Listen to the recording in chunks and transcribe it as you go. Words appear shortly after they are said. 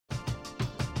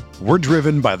We're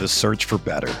driven by the search for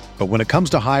better. But when it comes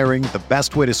to hiring, the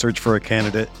best way to search for a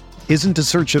candidate isn't to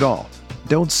search at all.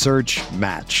 Don't search,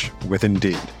 match with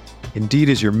Indeed. Indeed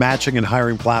is your matching and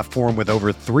hiring platform with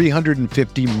over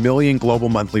 350 million global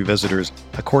monthly visitors,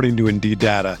 according to Indeed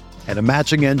data, and a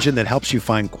matching engine that helps you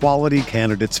find quality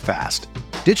candidates fast.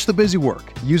 Ditch the busy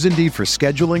work. Use Indeed for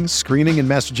scheduling, screening, and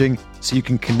messaging so you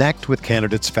can connect with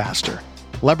candidates faster.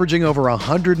 Leveraging over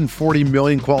 140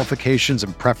 million qualifications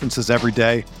and preferences every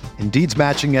day, Indeed's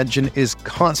matching engine is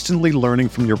constantly learning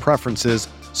from your preferences,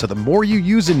 so the more you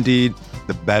use Indeed,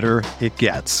 the better it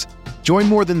gets. Join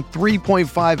more than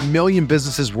 3.5 million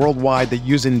businesses worldwide that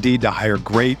use Indeed to hire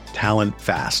great talent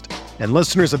fast. And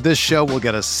listeners of this show will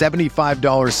get a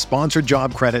 $75 sponsored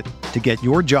job credit to get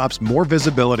your jobs more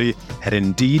visibility at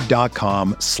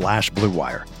Indeed.com/Blue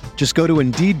Wire. Just go to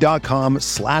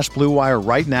Indeed.com/Blue Wire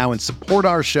right now and support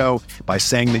our show by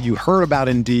saying that you heard about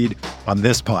Indeed on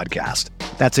this podcast.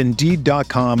 That's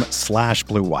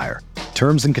Indeed.com/Blue Wire.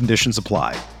 Terms and conditions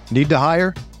apply. Need to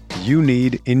hire? You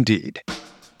need Indeed.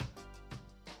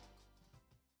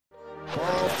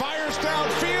 Fires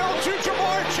downfield to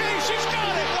Jamar Chase. He's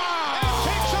got it. Wow. And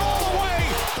takes it all the way.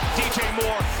 DJ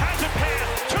Moore has a pass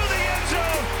to the end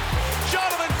zone.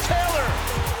 Jonathan Taylor.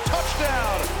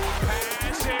 Touchdown.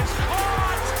 Pass is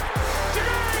caught.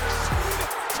 Diggs.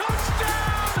 Touchdown.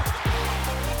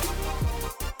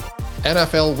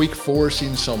 NFL Week 4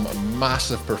 seen some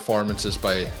massive performances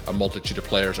by a multitude of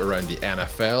players around the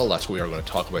NFL. That's what we are going to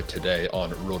talk about today on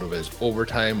RotoViz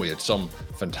Overtime. We had some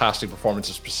fantastic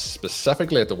performances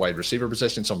specifically at the wide receiver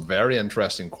position, some very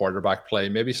interesting quarterback play,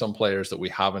 maybe some players that we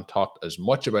haven't talked as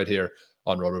much about here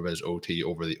on RotoViz OT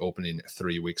over the opening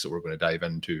 3 weeks that we're going to dive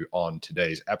into on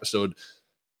today's episode.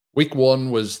 Week 1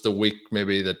 was the week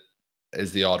maybe that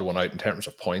is the odd one out in terms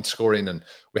of point scoring, and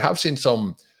we have seen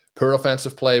some poor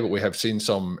offensive play, but we have seen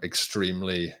some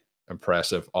extremely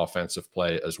impressive offensive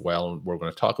play as well. And we're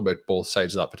going to talk about both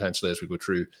sides of that potentially as we go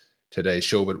through today's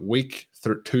show. But week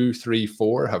 2, 3,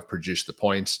 4 have produced the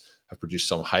points, have produced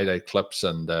some highlight clips,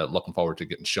 and looking forward to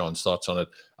getting Sean's thoughts on it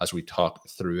as we talk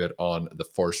through it on the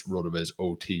first RotoViz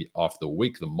OT of the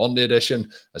week, the Monday edition.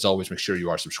 As always, make sure you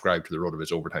are subscribed to the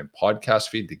RotoViz Overtime podcast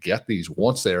feed to get these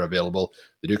once they're available.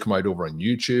 They do come out over on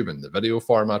YouTube in the video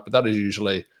format, but that is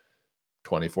usually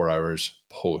 24 hours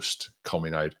post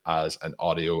coming out as an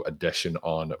audio edition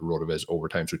on RotoViz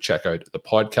Overtime. So check out the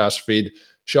podcast feed.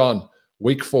 Sean,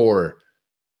 week 4,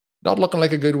 not looking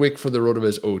like a good week for the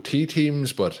RotoViz OT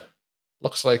teams, but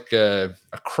looks like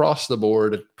across the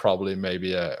board, probably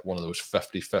maybe one of those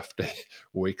 50-50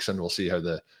 weeks, and we'll see how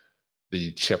the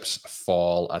chips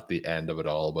fall at the end of it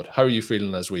all. But how are you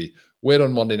feeling as we wait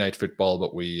on Monday Night Football,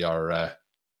 but we are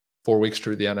 4 weeks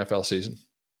through the NFL season?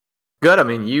 Good. I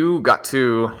mean, you got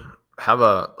to have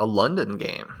a London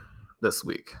game this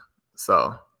week.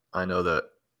 So I know that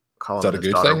Colin. Is that a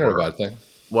good thing or a bad thing?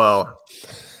 Well,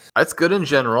 it's good in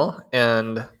general.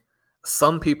 And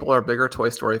some people are bigger Toy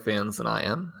Story fans than I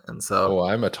am. And so. Oh,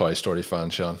 I'm a Toy Story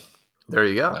fan, Sean. There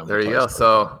you go. There you go.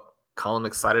 So Colin,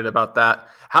 excited about that.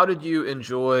 How did you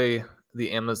enjoy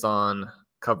the Amazon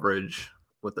coverage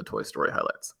with the Toy Story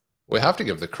highlights? We have to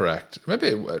give the correct. Maybe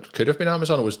it could have been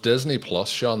Amazon. It was Disney Plus,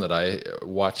 Sean, that I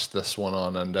watched this one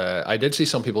on, and I did see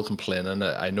some people complaining.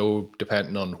 I know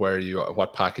depending on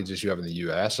what packages you have in the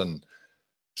US, and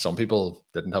some people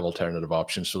didn't have alternative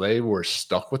options, so they were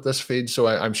stuck with this feed. So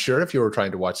I'm sure if you were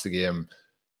trying to watch the game,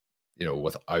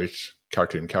 without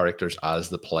cartoon characters as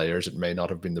the players, it may not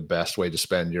have been the best way to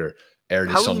spend your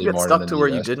early Sunday morning. How did you get stuck to where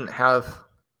you didn't have?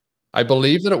 I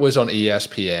believe that it was on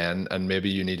ESPN, and maybe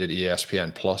you needed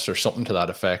ESPN Plus or something to that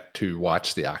effect to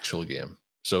watch the actual game.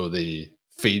 So the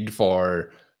feed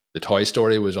for the Toy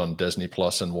Story was on Disney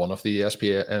Plus and one of the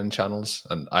ESPN channels.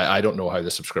 And I don't know how the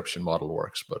subscription model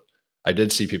works, but I did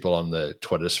see people on the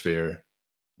Twitter sphere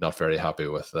not very happy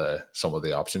with some of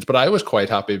the options. But I was quite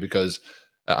happy because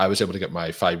I was able to get my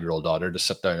 5-year-old daughter to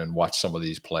sit down and watch some of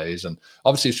these plays. And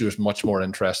obviously she was much more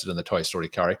interested in the Toy Story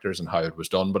characters and how it was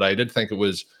done. But I did think it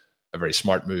was a very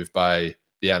smart move by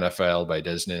the NFL, by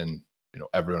Disney, and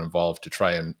everyone involved to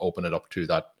try and open it up to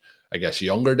that, I guess,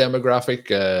 younger demographic.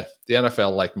 The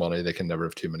NFL, like money, they can never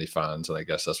have too many fans, and I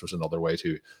guess this was another way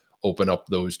to open up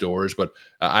those doors. But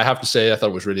I have to say, I thought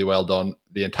it was really well done.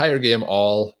 The entire game,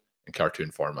 all in cartoon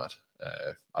format,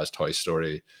 as Toy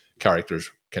Story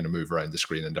characters kind of move around the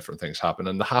screen and different things happen.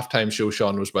 And the halftime show,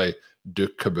 Sean, was by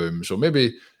Duke Kaboom. So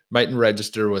maybe mightn't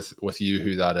register with you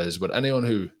who that is, but anyone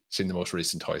who seen the most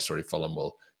recent Toy Story film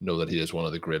will know that he is one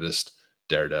of the greatest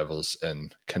daredevils in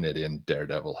Canadian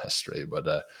daredevil history.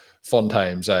 But fun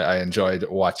times. I enjoyed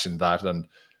watching that. And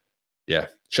yeah,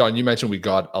 Sean, you mentioned we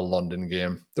got a London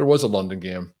game. There was a London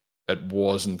game. it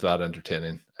wasn't that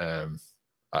entertaining.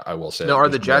 I will say. Now, are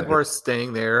the Jaguars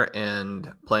staying there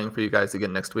and playing for you guys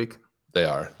again next week? They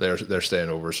are. They're staying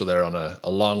over, so they're on a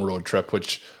long road trip,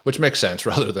 which makes sense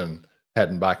rather than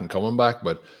heading back and coming back.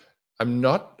 But I'm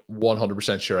not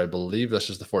 100% sure. I believe this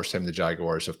is the first time the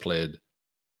Jaguars have played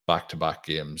back-to-back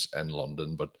games in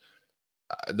London. But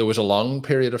there was a long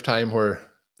period of time where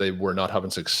they were not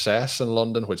having success in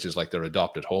London, which is like their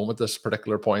adopted home at this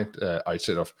particular point,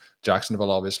 outside of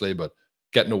Jacksonville, obviously. But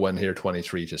getting a win here,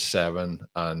 23-7,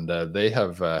 and they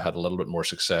have had a little bit more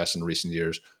success in recent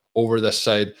years over this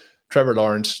side. Trevor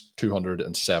Lawrence,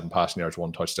 207 passing yards,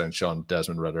 1 touchdown. Sean,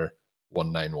 Desmond Ridder,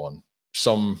 191.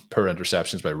 Some poor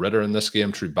interceptions by Ridder in this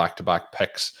game through back-to-back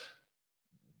picks.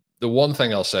 The one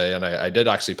thing I'll say, and I did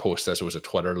actually post this, it was a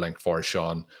Twitter link for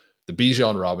Sean, the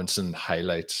Bijan Robinson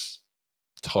highlights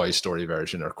Toy Story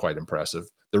version are quite impressive.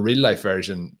 The real-life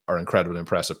version are incredibly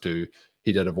impressive too.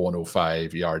 He did have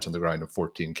 105 yards on the ground and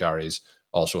 14 carries,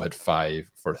 also had 5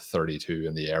 for 32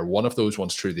 in the air. One of those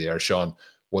ones through the air, Sean,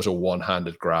 was a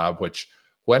one-handed grab, which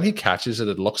when he catches it,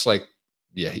 it looks like,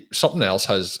 something else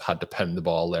has had to pin the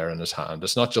ball there in his hand.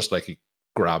 It's not just like he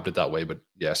grabbed it that way, but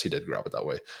yes, he did grab it that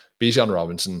way. Bijan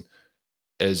Robinson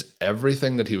is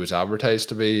everything that he was advertised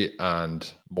to be and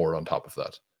more on top of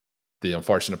that. The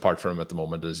unfortunate part for him at the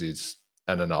moment is he's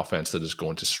in an offense that is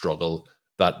going to struggle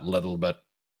that little bit,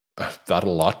 that a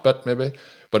lot bit maybe.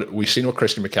 But we've seen what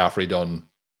Christian McCaffrey done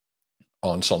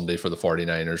on Sunday for the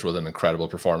 49ers with an incredible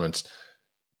performance.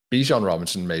 Bijan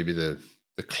Robinson may be the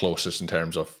closest in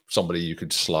terms of somebody you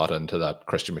could slot into that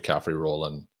Christian McCaffrey role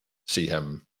and see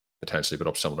him potentially put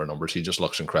up similar numbers. He just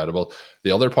looks incredible.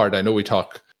 The other part, I know we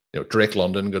talk, Drake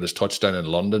London got his touchdown in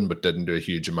London, but didn't do a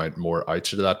huge amount more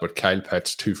outside of that. But Kyle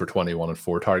Pitts, 2 for 21 and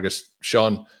 4 targets.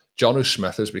 Sean, Jonnu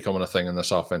Smith is becoming a thing in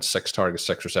this offense. 6 targets,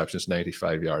 6 receptions,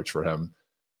 95 yards for him.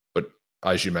 But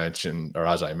as you mentioned, or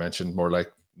as I mentioned, more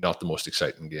like not the most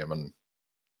exciting game. And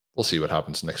we'll see what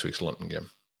happens next week's London game.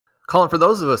 Colin, for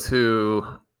those of us who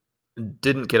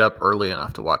didn't get up early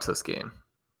enough to watch this game,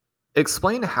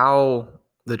 explain how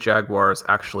the Jaguars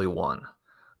actually won.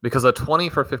 Because a 20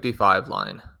 for 55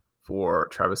 line for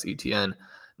Travis Etienne,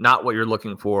 not what you're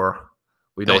looking for.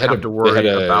 We don't have to worry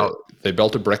about. They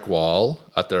built a brick wall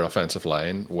at their offensive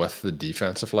line with the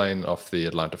defensive line of the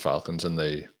Atlanta Falcons, and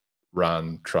they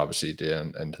ran Travis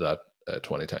Etienne into that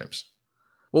 20 times.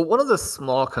 Well, one of the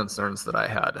small concerns that I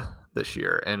had this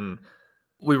year, and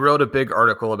we wrote a big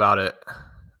article about it.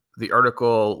 The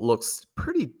article looks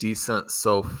pretty decent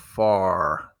so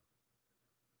far,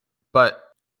 but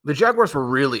the Jaguars were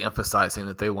really emphasizing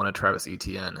that they wanted Travis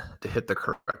Etienne to hit the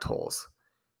correct holes.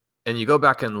 And you go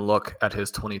back and look at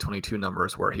his 2022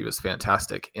 numbers where he was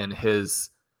fantastic. And his,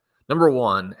 number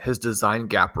one, his design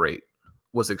gap rate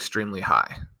was extremely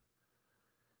high.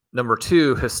 Number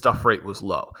two, his stuff rate was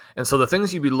low. And so the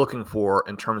things you'd be looking for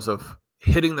in terms of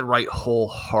hitting the right hole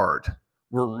hard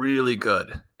were really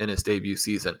good in his debut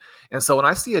season. And so when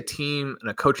I see a team and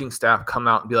a coaching staff come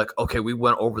out and be like, okay, we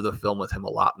went over the film with him a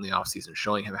lot in the offseason,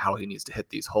 showing him how he needs to hit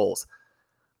these holes,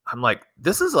 I'm like,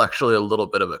 this is actually a little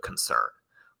bit of a concern.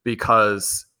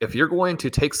 Because if you're going to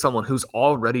take someone who's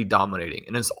already dominating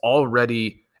and is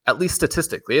already, at least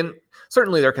statistically, and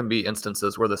certainly there can be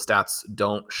instances where the stats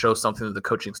don't show something that the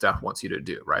coaching staff wants you to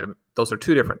do, right? I mean, those are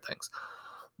two different things.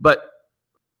 But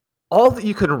all that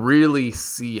you can really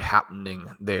see happening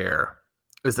there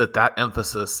is that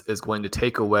emphasis is going to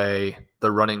take away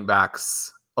the running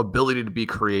back's ability to be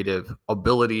creative,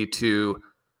 ability to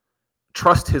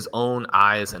trust his own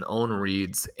eyes and own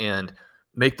reads and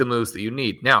make the moves that you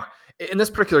need. Now, in this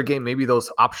particular game, maybe those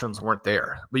options weren't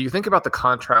there. But you think about the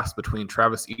contrast between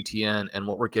Travis Etienne and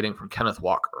what we're getting from Kenneth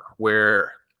Walker,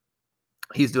 where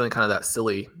he's doing kind of that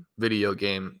silly video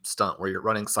game stunt where you're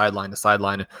running sideline to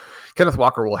sideline. Kenneth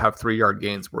Walker will have 3-yard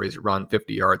gains where he's run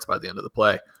 50 yards by the end of the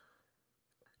play.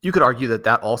 You could argue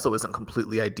that also isn't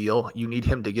completely ideal. You need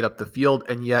him to get up the field.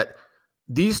 And yet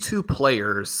these two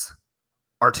players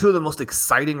are two of the most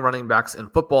exciting running backs in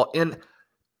football. And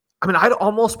I mean, I'd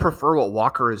almost prefer what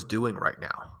Walker is doing right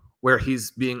now, where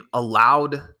he's being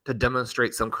allowed to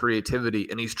demonstrate some creativity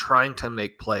and he's trying to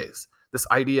make plays. This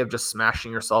idea of just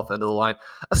smashing yourself into the line,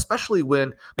 especially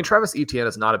when, Travis Etienne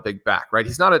is not a big back, right?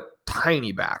 He's not a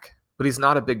tiny back, but he's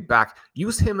not a big back.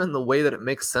 Use him in the way that it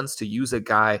makes sense to use a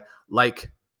guy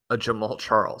like a Jamal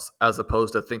Charles, as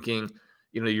opposed to thinking,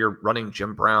 you're running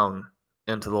Jim Brown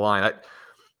into the line.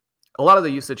 A lot of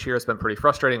the usage here has been pretty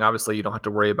frustrating. Obviously, you don't have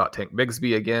to worry about Tank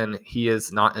Bigsby again. He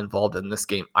is not involved in this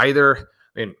game either.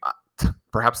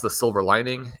 Perhaps the silver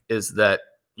lining is that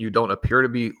you don't appear to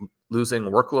be losing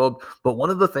workload. But one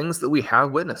of the things that we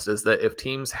have witnessed is that if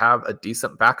teams have a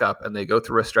decent backup and they go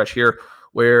through a stretch here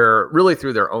where really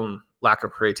through their own lack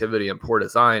of creativity and poor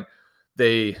design,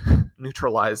 they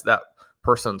neutralize that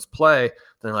person's play,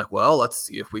 then they're like, well, let's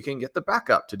see if we can get the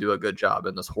backup to do a good job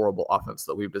in this horrible offense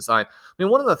that we've designed. I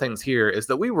mean, one of the things here is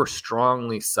that we were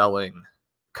strongly selling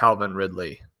Calvin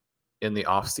Ridley in the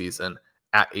offseason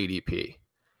at ADP.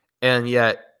 And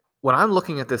yet, when I'm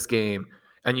looking at this game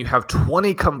and you have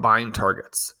 20 combined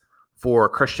targets for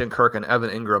Christian Kirk and Evan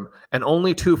Ingram and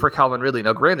only 2 for Calvin Ridley.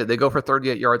 Now, granted, they go for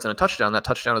 38 yards and a touchdown. That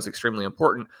touchdown is extremely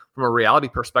important. From a reality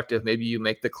perspective, maybe you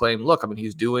make the claim, look, I mean,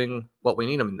 he's doing what we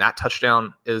need him. And that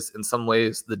touchdown is in some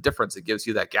ways the difference. It gives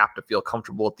you that gap to feel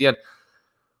comfortable at the end.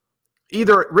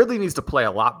 Either Ridley needs to play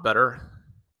a lot better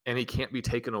and he can't be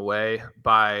taken away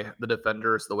by the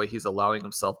defenders the way he's allowing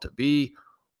himself to be,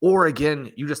 or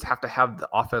again, you just have to have the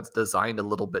offense designed a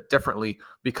little bit differently,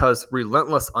 because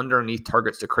relentless underneath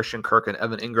targets to Christian Kirk and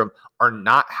Evan Ingram are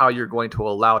not how you're going to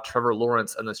allow Trevor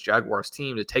Lawrence and this Jaguars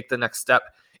team to take the next step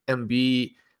and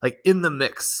be like in the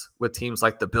mix with teams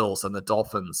like the Bills and the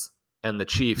Dolphins and the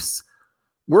Chiefs.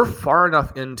 We're far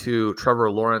enough into Trevor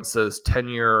Lawrence's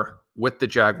tenure with the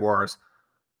Jaguars.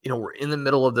 We're in the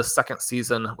middle of the second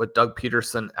season with Doug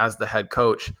Peterson as the head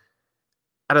coach.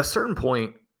 At a certain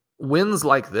point, wins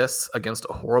like this against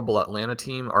a horrible Atlanta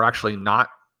team are actually not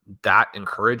that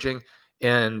encouraging.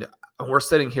 And we're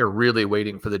sitting here really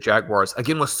waiting for the Jaguars,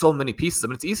 again, with so many pieces. I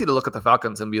mean, it's easy to look at the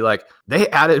Falcons and be like, they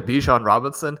added Bijan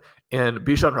Robinson, and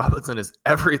Bijan Robinson is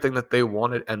everything that they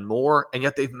wanted and more, and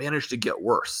yet they've managed to get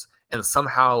worse and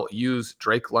somehow use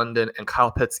Drake London and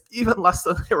Kyle Pitts even less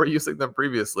than they were using them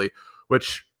previously,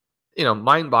 which,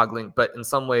 mind-boggling, but in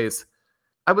some ways,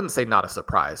 I wouldn't say not a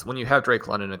surprise. When you have Drake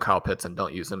London and Kyle Pitts and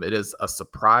don't use them, it is a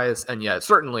surprise, and yet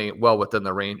certainly well within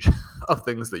the range of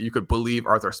things that you could believe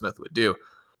Arthur Smith would do.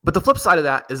 But the flip side of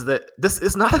that is that this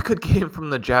is not a good game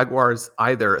from the Jaguars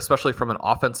either, especially from an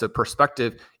offensive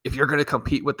perspective, if you're going to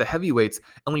compete with the heavyweights.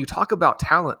 And when you talk about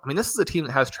talent, I mean, this is a team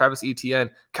that has Travis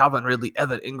Etienne, Calvin Ridley,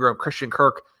 Evan Ingram, Christian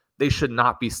Kirk. They should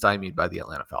not be stymied by the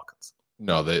Atlanta Falcons.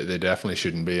 No, they definitely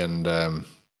shouldn't be. And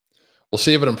we'll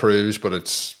see if it improves, but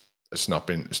it's not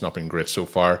been great so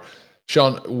far.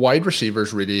 Sean, wide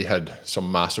receivers really had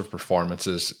some massive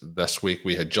performances this week.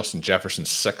 We had Justin Jefferson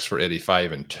 6 for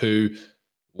 85 and 2.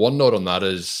 One note on that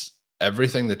is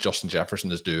everything that Justin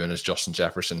Jefferson is doing is Justin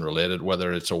Jefferson related,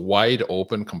 whether it's a wide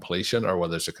open completion or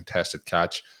whether it's a contested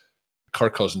catch.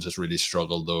 Kirk Cousins has really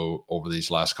struggled though over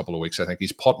these last couple of weeks. I think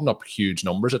he's putting up huge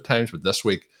numbers at times, but this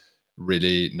week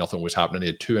really nothing was happening. He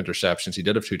had 2 interceptions. He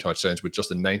did have 2 touchdowns with just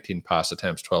the 19 pass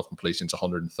attempts, 12 completions,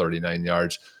 139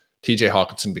 yards. TJ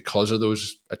Hawkinson, because of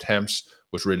those attempts,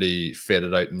 was really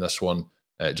faded out in this one.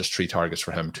 Just 3 targets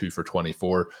for him, 2 for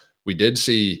 24. We did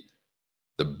see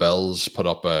the Bills put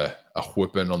up a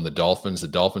whooping on the Dolphins. The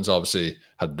Dolphins obviously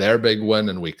had their big win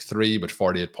in week 3, but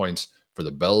 48 points for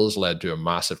the Bills led to a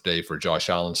massive day for Josh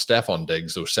Allen. Stephon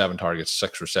Diggs, those 7 targets,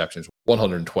 6 receptions,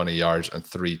 120 yards and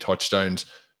 3 touchdowns.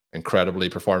 Incredibly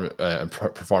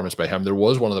performance by him. There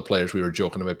was one of the players we were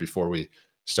joking about before we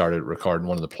started recording,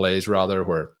 one of the plays rather,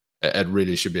 where it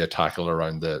really should be a tackle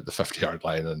around the 50-yard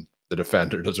line, and the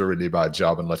defender does a really bad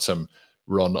job and lets him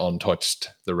run untouched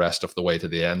the rest of the way to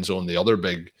the end zone. The other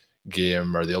big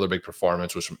game, or the other big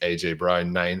performance, was from A.J.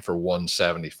 Brown, 9 for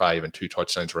 175 and 2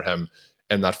 touchdowns for him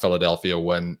in that Philadelphia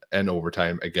win in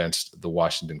overtime against the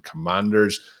Washington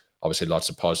Commanders. Obviously, lots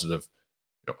of positive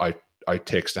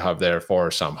outtakes to have there for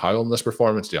Sam Howell in this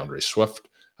performance. DeAndre Swift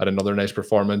had another nice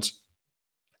performance.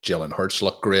 Jalen Hurts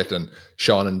looked great, and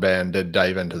Sean and Ben did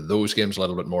dive into those games a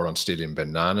little bit more on Stadium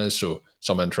Bananas, so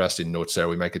some interesting notes there.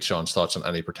 We might get Sean's thoughts on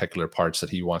any particular parts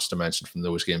that he wants to mention from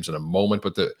those games in a moment,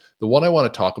 but the one I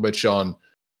want to talk about, Sean,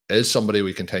 is somebody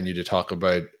we continue to talk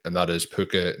about, and that is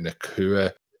Puka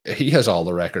Nacua. He has all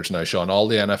the records now, Sean, all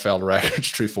the NFL records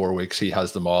through 4 weeks. He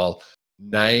has them all.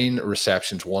 9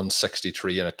 receptions,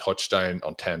 163 and a touchdown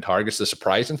on 10 targets. The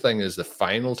surprising thing is the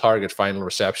final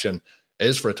reception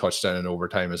is for a touchdown in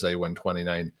overtime as they win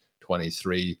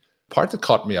 29-23. Part that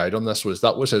caught me out on this was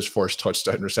that was his first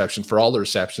touchdown reception. For all the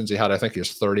receptions he had, I think he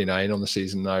has 39 on the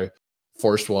season now.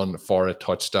 First one for a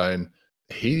touchdown.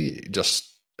 He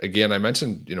just, again, I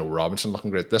mentioned, Robinson looking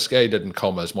great. This guy didn't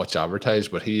come as much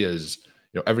advertised, but he is,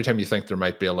 every time you think there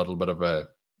might be a little bit of a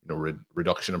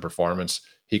reduction in performance,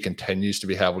 he continues to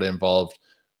be heavily involved.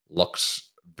 Looks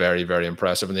very, very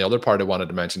impressive. And the other part I wanted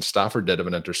to mention, Stafford did have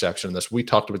an interception in this. We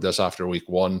talked about this after week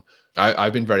 1.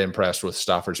 I've been very impressed with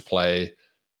Stafford's play,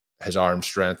 his arm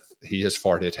strength. He has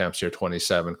 40 attempts here,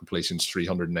 27 completions,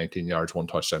 319 yards, 1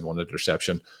 touchdown, 1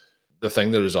 interception. The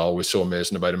thing that is always so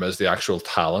amazing about him is the actual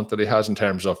talent that he has in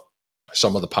terms of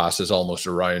some of the passes almost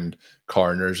around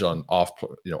corners on off,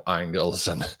 angles,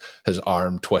 and his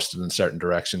arm twisted in certain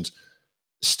directions.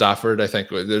 Stafford, I think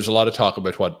there's a lot of talk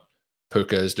about what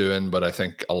Puka is doing, but I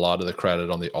think a lot of the credit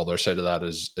on the other side of that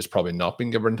is probably not being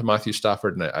given to Matthew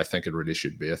Stafford, and I think it really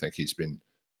should be. I think he's been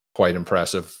quite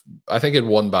impressive. I think he had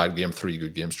one bad game, 3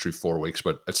 good games through 4 weeks,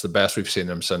 but it's the best we've seen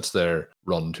him since their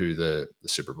run to the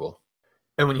Super Bowl.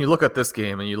 And when you look at this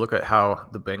game and you look at how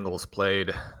the Bengals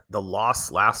played, the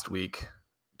loss last week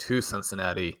to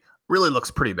Cincinnati really looks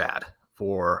pretty bad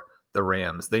for the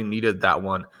Rams. They needed that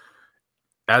one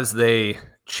as they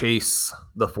chase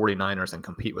the 49ers and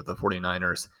compete with the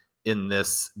 49ers in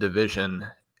this division.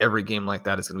 Every game like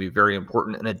that is going to be very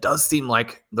important. And it does seem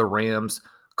like the Rams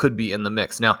could be in the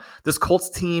mix. Now, this Colts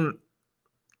team,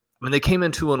 when they came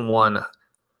in 2-1,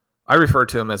 I refer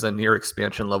to them as a near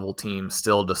expansion level team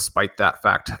still, despite that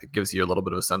fact. It gives you a little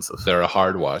bit of a sense of... They're a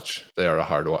hard watch. They are a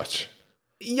hard watch.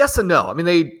 Yes and no. I mean,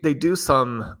 they do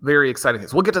some very exciting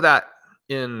things. We'll get to that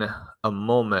in a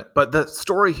moment. But the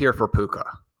story here for Puka,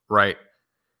 right?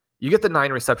 You get the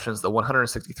 9 receptions, the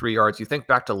 163 yards. You think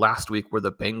back to last week where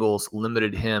the Bengals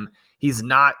limited him. He's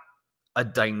not a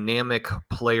dynamic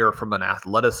player from an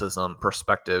athleticism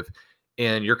perspective.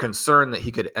 And you're concerned that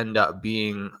he could end up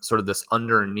being sort of this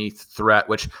underneath threat,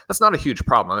 which that's not a huge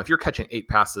problem. If you're catching 8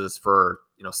 passes for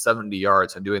 70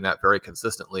 yards and doing that very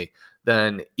consistently,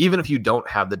 then even if you don't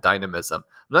have the dynamism,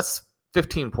 that's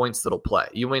 15 points that'll play.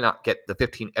 You may not get the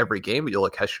 15 every game, but you'll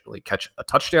occasionally catch a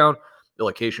touchdown. You'll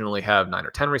occasionally have 9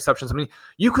 or 10 receptions. I mean,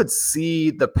 you could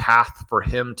see the path for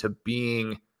him to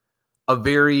being a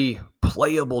very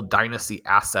playable dynasty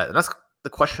asset. And that's the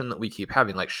question that we keep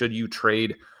having. Like, should you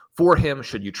trade for him?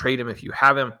 Should you trade him if you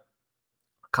have him?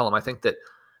 Colm, I think that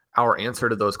our answer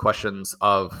to those questions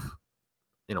of,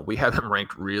 we have him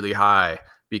ranked really high.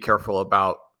 Be careful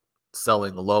about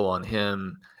selling low on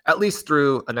him, at least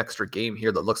through an extra game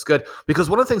here that looks good. Because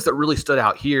one of the things that really stood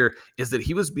out here is that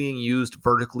he was being used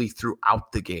vertically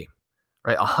throughout the game,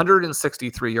 right?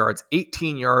 163 yards,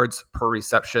 18 yards per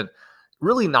reception.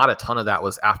 Really not a ton of that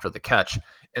was after the catch.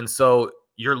 And so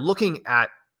you're looking at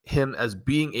him as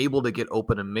being able to get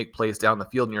open and make plays down the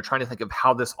field. And you're trying to think of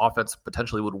how this offense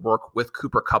potentially would work with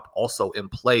Cooper Kupp also in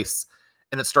place.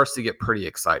 And it starts to get pretty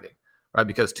exciting, right?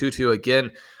 Because Tutu,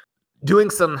 again, doing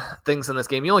some things in this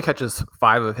game. He only catches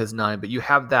 5 of his 9, but you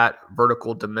have that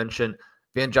vertical dimension.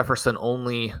 Van Jefferson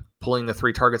only pulling the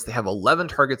 3 targets. They have 11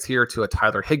 targets here to a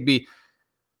Tyler Higbee.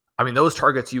 I mean, those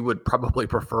targets you would probably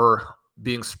prefer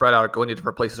being spread out, going to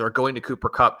different places, or going to Cooper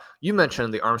Kupp. You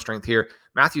mentioned the arm strength here.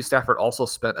 Matthew Stafford also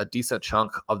spent a decent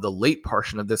chunk of the late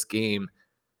portion of this game,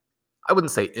 I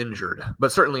wouldn't say injured,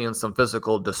 but certainly in some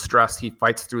physical distress. He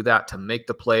fights through that to make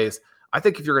the plays. I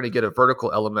think if you're going to get a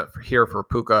vertical element here for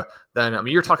Puka, then,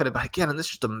 you're talking about, again, and this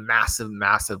is just a massive,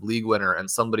 massive league winner and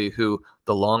somebody who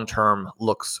the long-term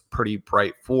looks pretty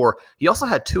bright for. He also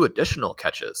had 2 additional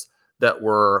catches that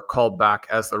were called back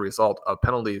as the result of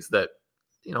penalties that,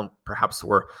 perhaps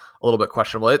were a little bit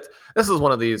questionable. This is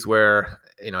one of these where,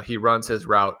 he runs his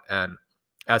route, and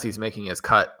as he's making his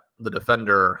cut, the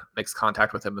defender makes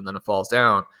contact with him and then it falls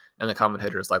down. And the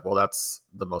commentator is like, well, that's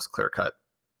the most clear cut,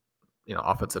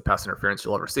 offensive pass interference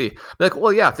you'll ever see. Like,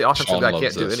 well, yeah, if the offensive guy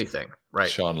can't do anything, right?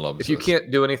 Sean loves if you can't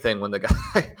do anything when the guy,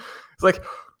 it's like,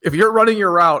 if you're running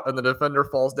your route and the defender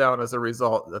falls down as a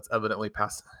result, that's evidently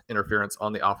pass interference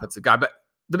on the offensive guy. But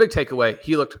the big takeaway,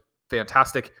 he looked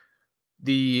fantastic.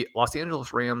 The Los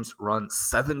Angeles Rams run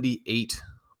 78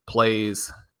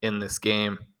 plays in this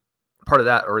game. Part of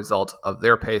that a result of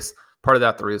their pace. Part of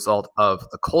that the result of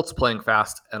the Colts playing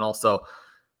fast and also,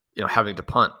 having to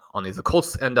punt on these. The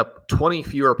Colts end up 20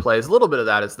 fewer plays. A little bit of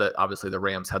that is that obviously the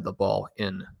Rams had the ball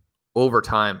in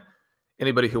overtime.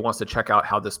 Anybody who wants to check out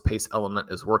how this pace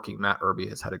element is working, Matt Irby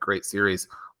has had a great series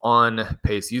on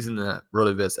pace using the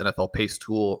RotoViz NFL pace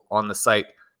tool on the site.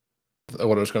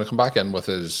 What I was going to come back in with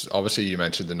is, obviously you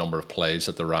mentioned the number of plays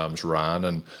that the Rams ran,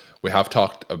 and we have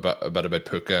talked a bit about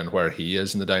Puka and where he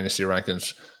is in the dynasty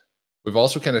rankings. We've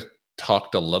also kind of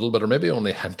talked a little bit, or maybe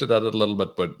only hinted at it a little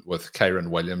bit, but with Kyren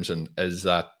Williams, and is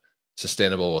that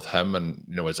sustainable with him, and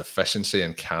his efficiency,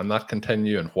 and can that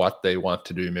continue, and what they want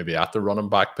to do maybe at the running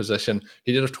back position.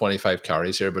 He did have 25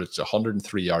 carries here, but it's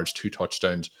 103 yards, 2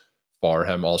 touchdowns for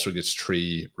him. Also gets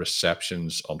 3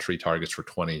 receptions on 3 targets for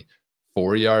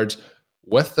 24 yards.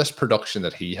 With this production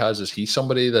that he has, is he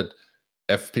somebody that,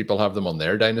 if people have them on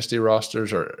their dynasty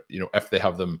rosters, or if they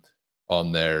have them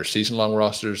on their season-long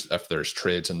rosters, if there's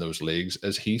trades in those leagues,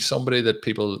 is he somebody that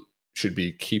people should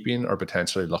be keeping or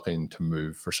potentially looking to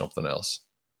move for something else?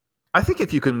 I think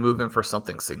if you can move him for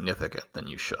something significant, then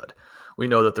you should. We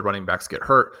know that the running backs get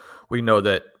hurt. We know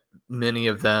that Many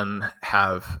of them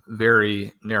have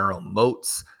very narrow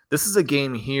moats. This is a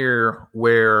game here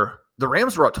where the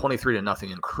Rams were up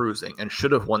 23-0 and cruising and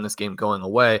should have won this game going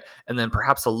away. And then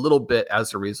perhaps a little bit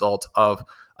as a result of,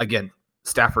 again,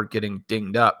 Stafford getting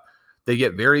dinged up. They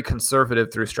get very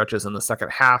conservative through stretches in the second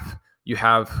half. You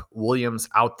have Williams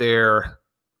out there,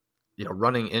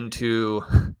 running into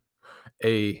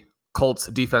a Colts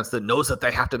defense that knows that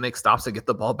they have to make stops and get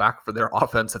the ball back for their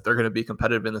offense if they're going to be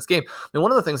competitive in this game. And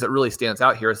one of the things that really stands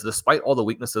out here is, despite all the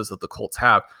weaknesses that the Colts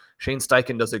have, Shane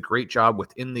Steichen does a great job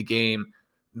within the game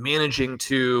managing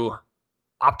to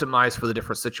optimize for the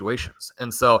different situations.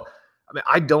 And so,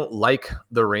 I don't like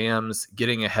the Rams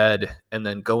getting ahead and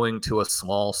then going to a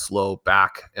small, slow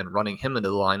back and running him into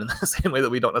the line in the same way that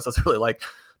we don't necessarily like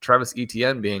Travis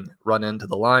Etienne being run into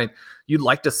the line. You'd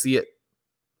like to see it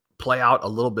play out a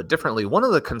little bit differently. One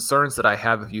of the concerns that I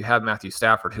have, if you have Matthew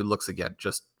Stafford, who looks, again,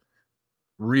 just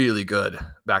really good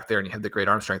back there, and you have the great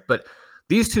arm strength, but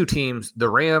these two teams, the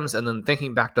Rams, and then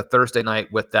thinking back to Thursday night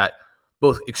with that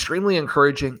both extremely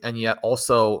encouraging and yet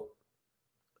also,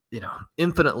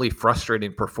 infinitely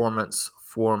frustrating performance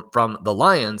from the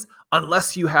Lions,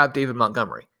 unless you have David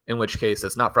Montgomery, in which case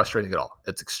it's not frustrating at all.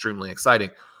 It's extremely exciting.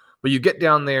 But you get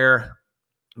down there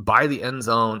by the end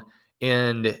zone,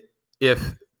 and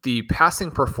if the passing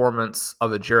performance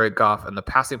of a Jared Goff and the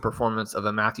passing performance of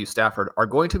a Matthew Stafford are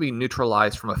going to be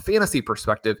neutralized from a fantasy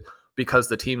perspective because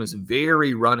the team is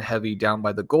very run heavy down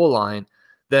by the goal line,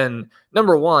 then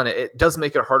number one, it does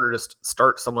make it harder to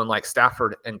start someone like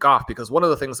Stafford and Goff, because one of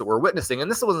the things that we're witnessing, and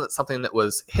this wasn't something that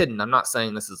was hidden, I'm not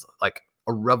saying this is like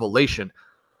a revelation,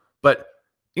 but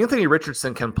Anthony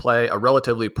Richardson can play a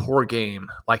relatively poor game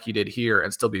like he did here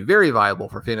and still be very viable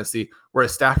for fantasy,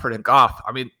 whereas Stafford and Goff,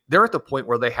 they're at the point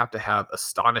where they have to have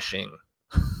astonishing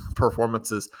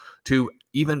performances to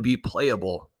even be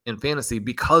playable in fantasy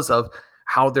because of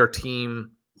how their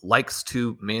team likes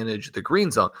to manage the green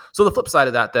zone. So the flip side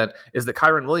of that then is that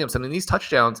Kyren Williams, these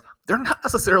touchdowns, they're not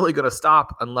necessarily going to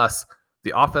stop unless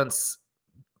the offense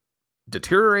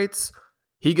deteriorates,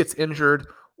 he gets injured,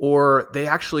 or they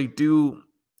actually do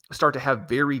start to have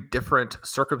very different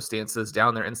circumstances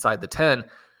down there inside the 10.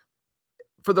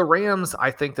 For the Rams, I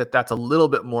think that that's a little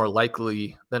bit more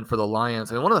likely than for the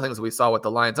Lions. One of the things that we saw with the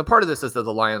Lions, and part of this is that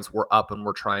the Lions were up and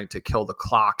were trying to kill the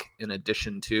clock in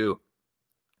addition to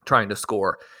trying to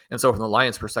score. And so from the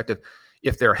Lions' perspective,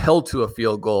 if they're held to a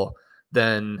field goal,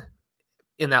 then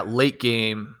in that late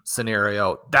game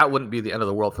scenario, that wouldn't be the end of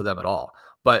the world for them at all.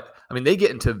 But they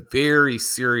get into very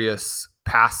serious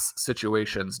pass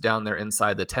situations down there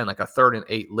inside the 10, like a 3rd and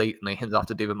 8 late, and they hand it off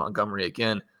to David Montgomery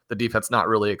again. The defense not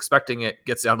really expecting it,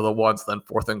 gets down to the ones, then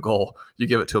 4th and goal, you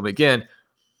give it to him again.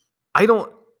 I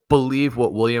don't believe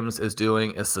what Williams is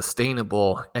doing is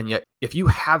sustainable, and yet if you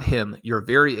have him, you're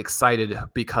very excited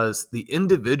because the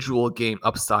individual game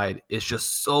upside is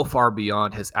just so far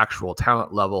beyond his actual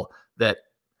talent level that,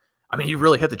 you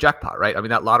really hit the jackpot, right?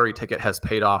 That lottery ticket has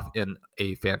paid off in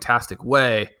a fantastic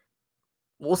way.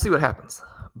 We'll see what happens.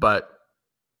 But,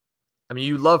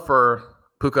 you'd love for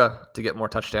Puka to get more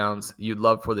touchdowns. You'd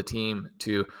love for the team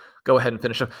to go ahead and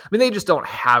finish them. They just don't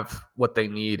have what they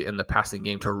need in the passing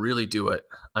game to really do it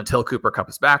until Cooper Kupp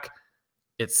is back.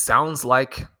 It sounds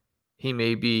like he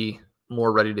may be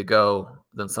more ready to go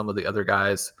than some of the other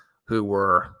guys who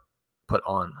were put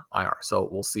on IR. So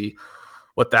we'll see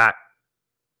how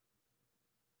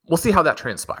that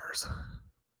transpires.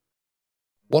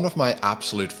 One of my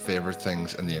absolute favorite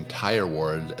things in the entire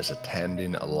world is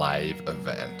attending live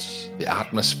events. The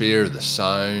atmosphere, the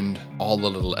sound, all the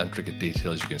little intricate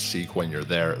details you can see when you're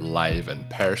there live in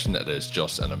person. It is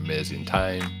just an amazing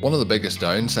time. One of the biggest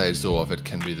downsides though of it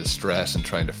can be the stress in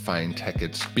trying to find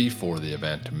tickets before the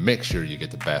event to make sure you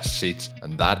get the best seats,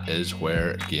 and that is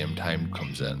where Game Time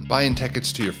comes in. Buying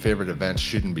tickets to your favorite events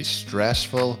shouldn't be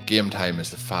stressful. Game Time is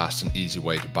the fast and easy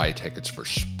way to buy tickets for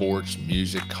sports,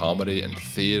 music, comedy, and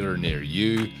theater near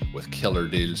you, with killer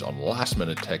deals on last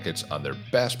minute tickets and their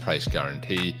best price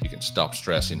guarantee. You can stop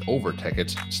stressing over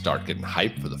tickets and start getting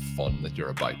hyped for the fun that you're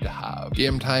about to have.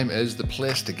 Game Time is the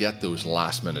place to get those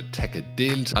last minute ticket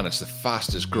deals, and it's the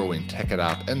fastest growing ticket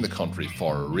app in the country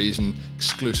for a reason.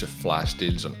 Exclusive flash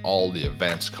deals on all the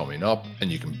events coming up,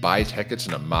 and you can buy tickets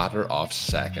in a matter of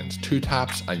seconds. 2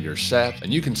 taps and you're set,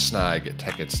 and you can snag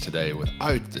tickets today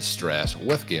without the stress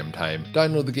with Game Time.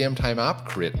 Download the Game Time app,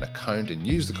 create an account,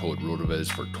 and use the code ROTOVIZ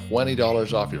for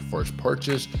 $20 off your first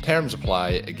purchase. Terms apply.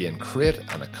 Again, create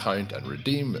an account and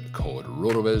redeem code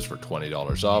ROTOVIZ for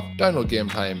 $20 off. Download Game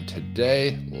Time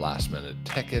today. Last minute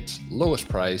tickets, lowest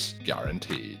price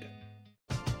guaranteed.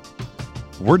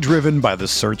 We're driven by the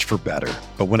search for better.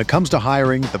 But when it comes to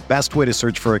hiring, the best way to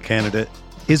search for a candidate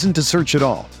isn't to search at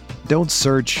all. Don't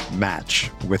search,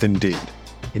 match with Indeed.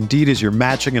 Indeed is your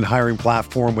matching and hiring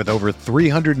platform with over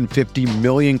 350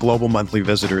 million global monthly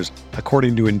visitors,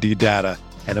 according to Indeed data,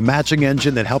 and a matching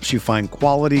engine that helps you find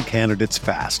quality candidates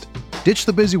fast. Ditch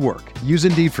the busy work. Use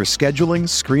Indeed for scheduling,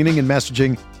 screening, and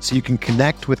messaging so you can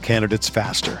connect with candidates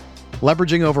faster.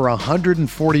 Leveraging over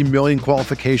 140 million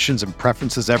qualifications and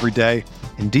preferences every day,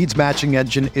 Indeed's matching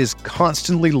engine is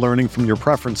constantly learning from your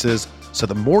preferences, so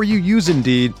the more you use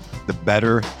Indeed, the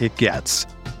better it gets.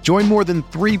 Join more than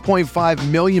 3.5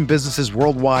 million businesses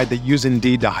worldwide that use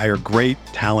Indeed to hire great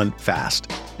talent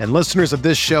fast. And listeners of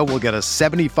this show will get a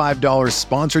 $75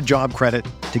 sponsored job credit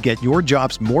to get your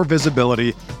jobs more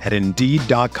visibility at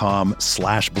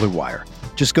Indeed.com/Blue Wire.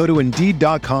 Just go to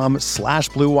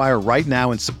Indeed.com/Blue Wire right now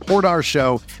and support our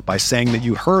show by saying that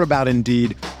you heard about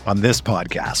Indeed on this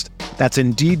podcast. That's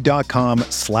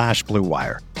Indeed.com/Blue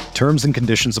Wire. Terms and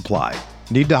conditions apply.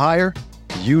 Need to hire?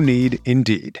 You need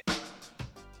Indeed.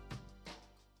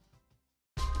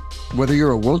 Whether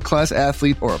you're a world-class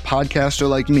athlete or a podcaster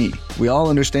like me, we all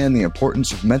understand the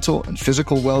importance of mental and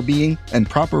physical well-being and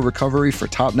proper recovery for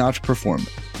top-notch performance.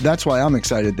 That's why I'm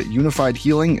excited that Unified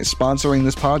Healing is sponsoring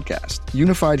this podcast.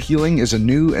 Unified Healing is a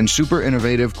new and super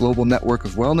innovative global network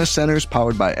of wellness centers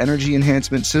powered by Energy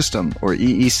Enhancement System, or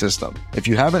EE System. If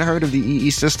you haven't heard of the EE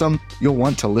System, you'll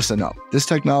want to listen up. This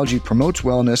technology promotes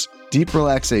wellness, deep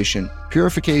relaxation,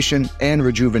 purification, and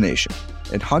rejuvenation.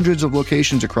 At hundreds of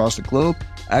locations across the globe,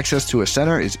 access to a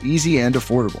center is easy and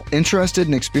affordable. Interested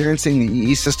in experiencing the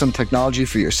EE System technology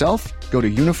for yourself? Go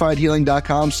to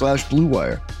unifiedhealing.com/Blue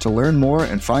Wire to learn more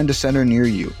and find a center near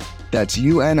you. That's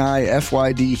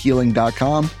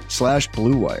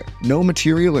UNIFYDhealing.com/Blue Wire. No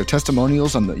material or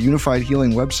testimonials on the Unified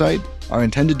Healing website are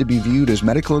intended to be viewed as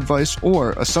medical advice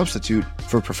or a substitute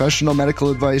for professional medical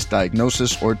advice,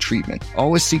 diagnosis, or treatment.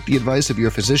 Always seek the advice of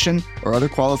your physician or other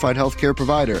qualified healthcare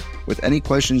provider with any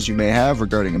questions you may have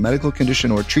regarding a medical condition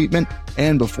or treatment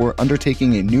and before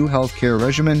undertaking a new healthcare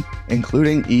regimen,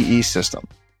 including EE System.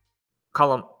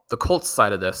 Colm, the Colts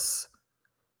side of this,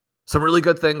 some really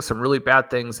good things, some really bad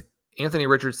things. Anthony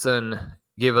Richardson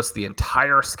gave us the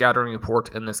entire scattering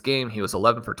report in this game. He was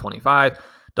 11 for 25,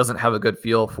 doesn't have a good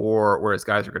feel for where his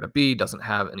guys are going to be, doesn't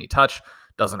have any touch,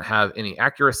 doesn't have any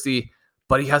accuracy,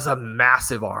 but he has a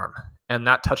massive arm. And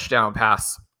that touchdown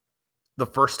pass the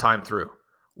first time through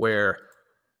where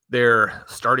they're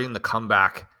starting the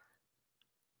comeback,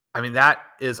 I mean, that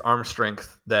is arm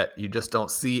strength that you just don't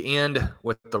see. And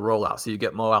with the rollout, so you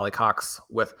get Mo Alley-Cox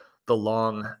with the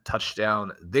long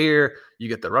touchdown there. You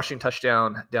get the rushing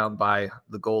touchdown down by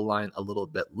the goal line a little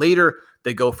bit later.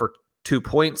 They go for 2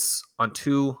 points on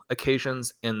 2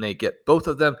 occasions, and they get both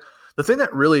of them. The thing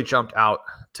that really jumped out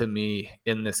to me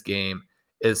in this game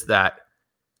is that,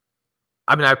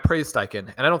 I mean, I praised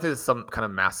Steichen, and I don't think it's some kind of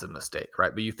massive mistake,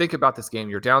 right? But you think about this game,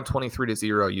 you're down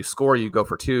 23-0, you score, you go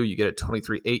for 2, you get it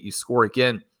 23-8, you score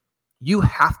again. You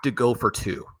have to go for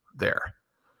 2 there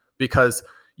because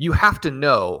you have to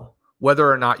know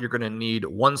whether or not you're going to need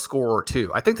 1 score or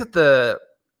 2. I think that the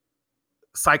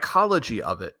psychology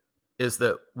of it is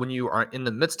that when you are in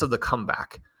the midst of the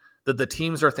comeback, that the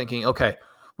teams are thinking, okay,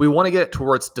 we want to get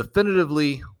towards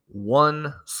definitively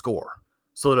 1 score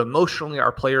so that emotionally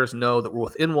our players know that we're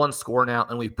within 1 score now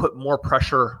and we put more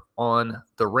pressure on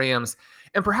the Rams.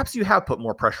 And perhaps you have put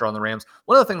more pressure on the Rams.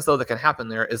 One of the things, though, that can happen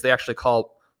there is they actually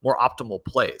call more optimal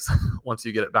plays once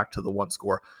you get it back to the 1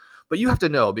 score. But you have to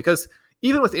know, because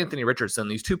even with Anthony Richardson,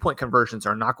 these 2-point conversions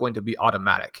are not going to be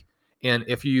automatic. And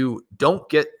if you don't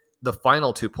get the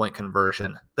final 2-point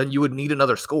conversion, then you would need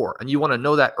another score. And you want to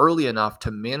know that early enough to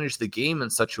manage the game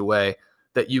in such a way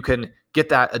that you can get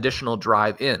that additional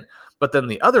drive in. But then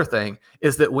the other thing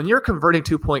is that when you're converting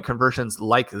 2-point conversions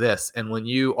like this, and when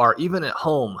you are even at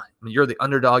home, when you're the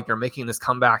underdog, you're making this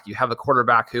comeback, you have a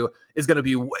quarterback who is going to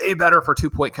be way better for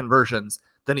 2-point conversions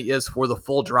than he is for the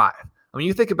full drive. I mean,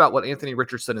 you think about what Anthony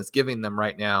Richardson is giving them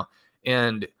right now,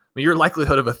 and I mean, your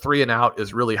likelihood of a 3 and out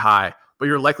is really high, but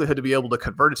your likelihood to be able to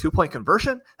convert a 2-point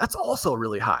conversion, that's also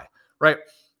really high, right?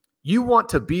 You want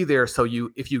to be there so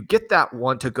if you get that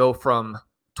one to go from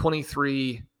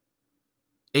 23-8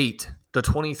 to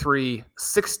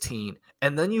 23-16,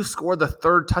 and then you score the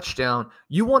 3rd touchdown,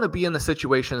 you want to be in the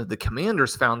situation that the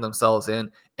Commanders found themselves in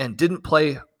and didn't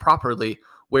play properly,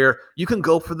 where you can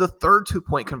go for the 3rd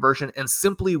 2-point conversion and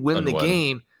simply win the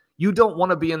game. You don't want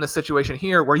to be in the situation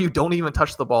here where you don't even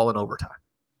touch the ball in overtime.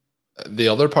 The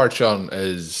other part, Sean,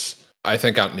 is I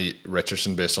think Anthony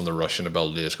Richardson, based on the rushing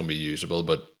ability, is going to be usable,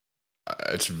 but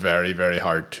it's very, very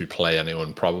hard to play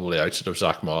anyone probably outside of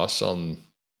Zach Moss on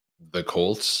the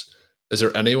Colts. Is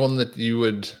there anyone that you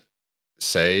would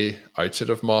say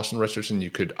outside of Moss and Richardson you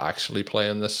could actually play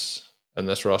in this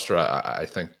roster? I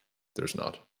think there's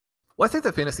not. Well, I think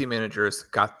the fantasy managers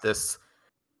got this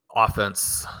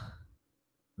offense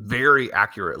very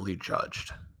accurately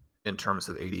judged in terms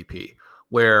of ADP,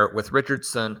 where with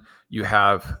Richardson, you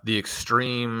have the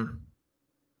extreme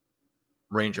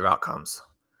range of outcomes.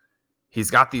 He's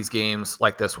got these games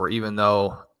like this where even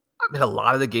though, a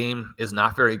lot of the game is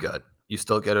not very good, you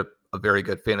still get a very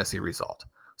good fantasy result.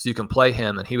 So you can play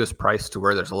him, and he was priced to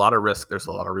where there's a lot of risk, there's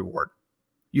a lot of reward.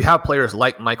 You have players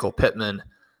like Michael Pittman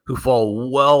who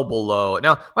fall well below.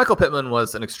 Now, Michael Pittman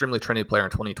was an extremely trendy player in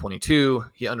 2022.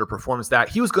 He underperforms that.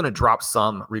 He was going to drop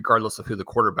some regardless of who the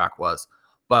quarterback was.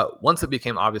 But once it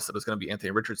became obvious that it was going to be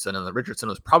Anthony Richardson, and that Richardson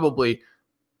was probably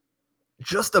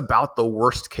just about the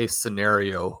worst case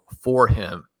scenario for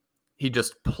him, he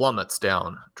just plummets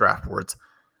down draft boards.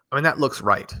 That looks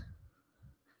right.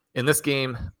 In this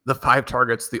game, the 5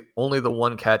 targets, only the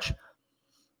 1 catch.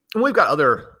 And we've got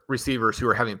other receivers who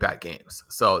are having bad games.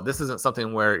 So this isn't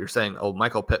something where you're saying, oh,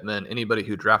 Michael Pittman, anybody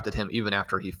who drafted him even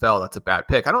after he fell, that's a bad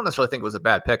pick. I don't necessarily think it was a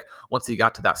bad pick once he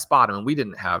got to that spot. We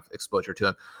didn't have exposure to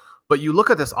him. But you look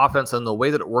at this offense and the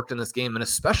way that it worked in this game, and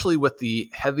especially with the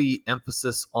heavy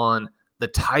emphasis on the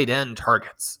tight end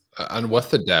targets. And with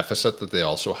the deficit that they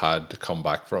also had to come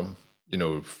back from,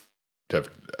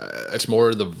 it's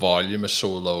more the volume is so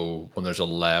low when there's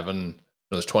 11.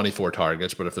 There's 24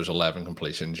 targets, but if there's 11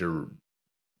 completions,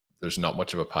 there's not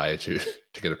much of a pie to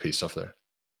get a piece of there.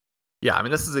 Yeah,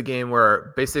 this is a game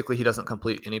where basically he doesn't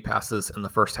complete any passes in the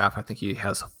first half. I think he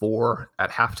has 4 at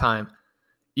halftime.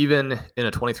 Even in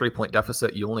a 23-point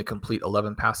deficit, you only complete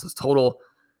 11 passes total.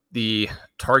 The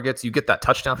targets, you get that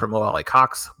touchdown from Mo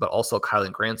Alley-Cox, but also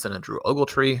Kylen Granson and Drew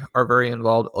Ogletree are very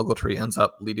involved. Ogletree ends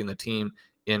up leading the team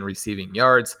in receiving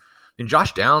yards. And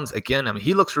Josh Downs, again,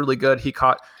 he looks really good. He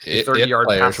caught a 30-yard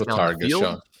pass down the field.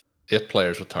 Sean. 8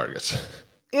 players with targets.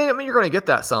 Yeah, you're going to get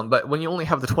that some, but when you only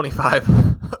have the 25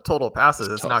 total passes,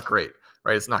 it's not great,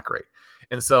 right? It's not great.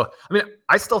 And so,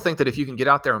 I still think that if you can get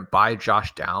out there and buy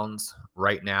Josh Downs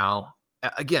right now,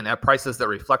 again, at prices that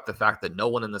reflect the fact that no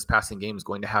one in this passing game is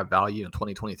going to have value in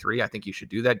 2023, I think you should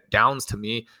do that. Downs, to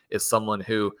me, is someone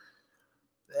who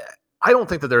I don't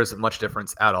think that there's much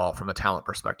difference at all from a talent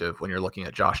perspective when you're looking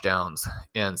at Josh Downs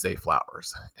and Zay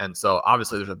Flowers. And so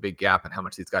obviously there's a big gap in how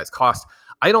much these guys cost.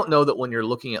 I don't know that when you're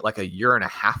looking at like a year and a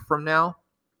half from now,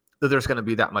 that there's going to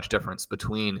be that much difference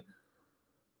between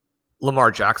Lamar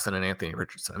Jackson and Anthony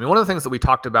Richardson. One of the things that we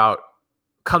talked about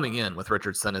coming in with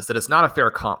Richardson is that it's not a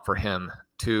fair comp for him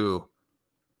to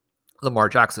Lamar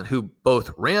Jackson, who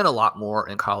both ran a lot more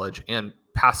in college and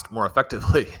passed more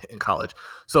effectively in college.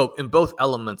 So in both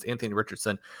elements, Anthony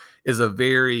Richardson is a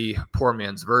very poor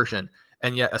man's version.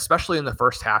 And yet, especially in the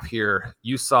first half here,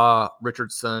 you saw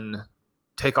Richardson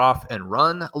take off and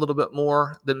run a little bit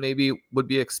more than maybe would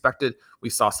be expected. We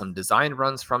saw some designed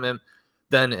runs from him.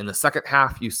 Then in the second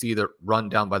half, you see the run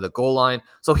down by the goal line.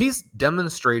 So he's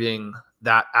demonstrating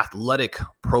that athletic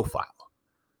profile,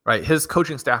 right? His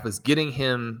coaching staff is getting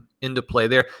him into play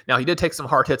there. Now, he did take some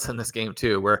hard hits in this game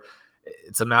too, where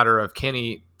it's a matter of can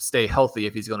he stay healthy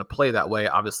if he's going to play that way.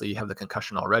 Obviously, you have the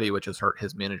concussion already, which has hurt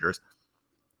his managers.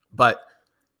 But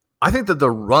I think that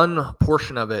the run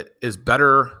portion of it is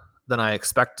better than I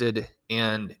expected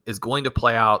and is going to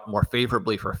play out more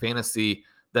favorably for fantasy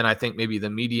than I think maybe the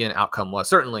median outcome was.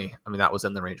 Certainly, that was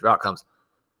in the range of outcomes.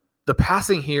 The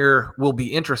passing here will be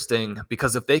interesting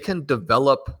because if they can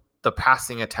develop the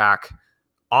passing attack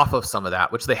off of some of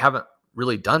that, which they haven't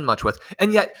really done much with.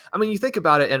 And yet, you think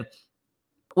about it, and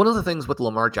one of the things with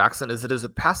Lamar Jackson is that his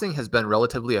passing has been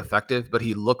relatively effective, but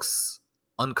he looks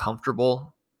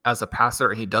uncomfortable as a passer,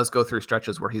 and he does go through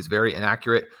stretches where he's very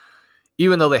inaccurate.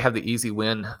 Even though they have the easy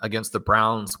win against the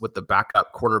Browns with the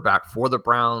backup quarterback for the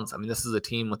Browns, this is a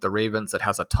team with the Ravens that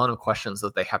has a ton of questions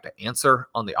that they have to answer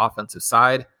on the offensive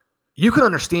side. You can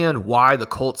understand why the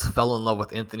Colts fell in love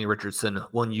with Anthony Richardson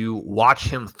when you watch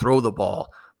him throw the ball,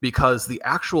 because the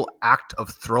actual act of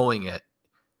throwing it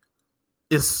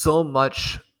is so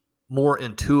much more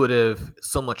intuitive,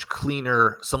 so much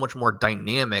cleaner, so much more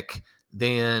dynamic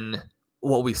than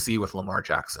what we see with Lamar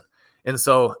Jackson. And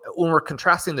so when we're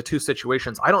contrasting the two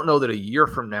situations, I don't know that a year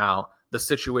from now, the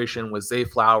situation with Zay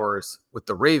Flowers with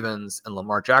the Ravens and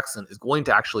Lamar Jackson is going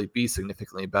to actually be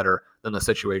significantly better than the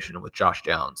situation with Josh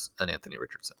Downs and Anthony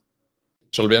Richardson.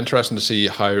 So it'll be interesting to see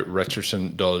how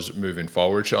Richardson does moving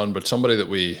forward, Sean, but somebody that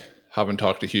we haven't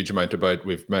talked a huge amount about,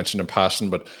 we've mentioned in passing,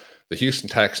 but the Houston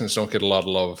Texans don't get a lot of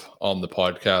love on the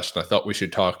podcast. And I thought we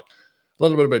should talk a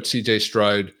little bit about CJ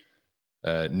Stroud,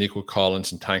 Nico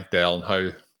Collins, and Tank Dell, and how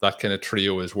that kind of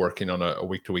trio is working on a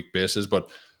week-to-week basis. But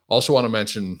also want to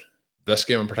mention This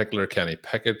game in particular, Kenny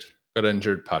Pickett got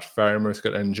injured, Pat Freiermuth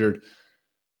got injured.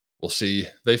 We'll see.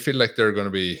 They feel like there are going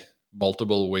to be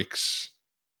multiple weeks,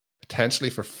 potentially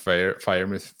for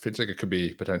Freiermuth. Feels like it could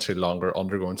be potentially longer,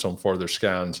 undergoing some further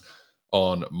scans.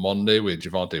 On Monday, we had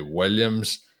Javonte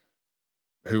Williams,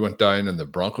 who went down in the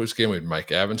Broncos game. We had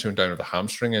Mike Evans, who went down with a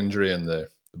hamstring injury in the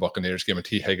Buccaneers game, and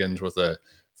T. Higgins with a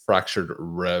fractured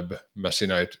rib,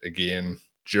 missing out again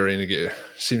during a game.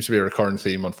 Seems to be a recurring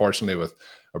theme, unfortunately, with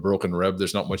a broken rib.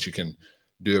 There's not much you can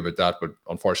do about that, but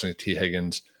unfortunately, T.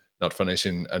 Higgins not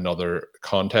finishing another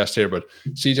contest here. But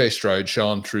CJ Stroud,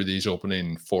 Sean, through these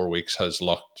opening 4 weeks has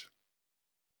looked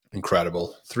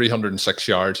incredible. 306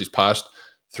 yards. He's passed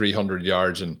 300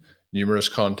 yards in numerous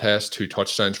contests, 2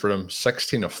 touchdowns for him,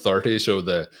 16 of 30. So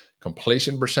the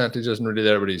completion percentage isn't really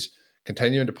there, but he's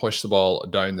continuing to push the ball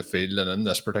down the field. And in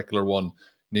this particular one,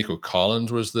 Nico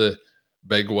Collins was the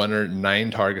big winner.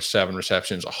 9 targets, 7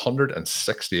 receptions,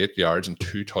 168 yards and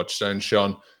 2 touchdowns,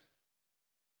 Sean.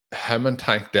 Him and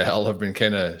Tank Dell have been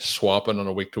kind of swapping on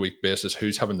a week-to-week basis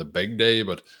who's having the big day,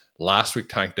 but last week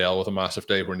Tank Dell with a massive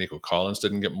day where Nico Collins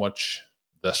didn't get much.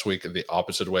 This week the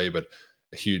opposite way, but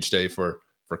a huge day for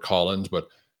Collins. But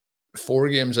 4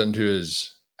 games into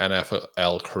his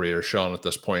NFL career, Sean, at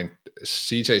this point,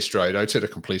 CJ Stroud, outside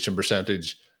of completion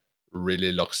percentage,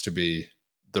 really looks to be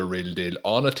the real deal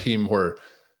on a team where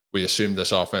we assumed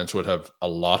this offense would have a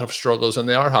lot of struggles, and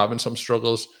they are having some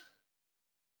struggles.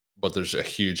 But there's a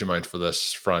huge amount for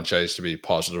this franchise to be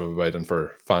positive about, and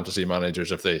for fantasy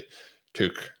managers, if they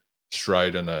took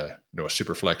Stroud in a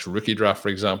super flex rookie draft, for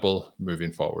example,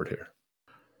 moving forward here.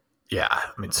 Yeah,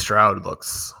 I mean, Stroud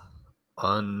looks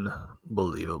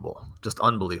unbelievable, just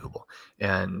unbelievable.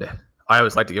 And I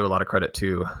always like to give a lot of credit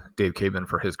to Dave Caban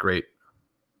for his great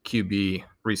QB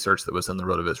research that was in the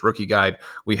RotoViz rookie guide.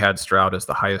 We had Stroud as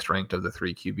the highest ranked of the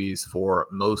 3 QBs for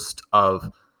most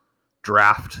of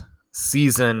draft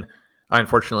season. I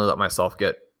unfortunately let myself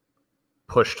get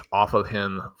pushed off of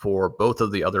him for both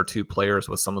of the other 2 players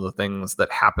with some of the things that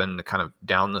happened kind of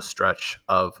down the stretch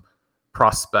of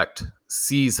prospect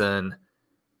season.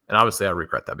 And obviously I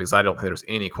regret that, because I don't think there's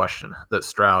any question that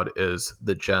Stroud is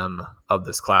the gem of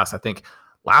this class. I think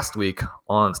last week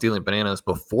on Stealing Bananas,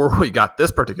 before we got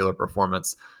this particular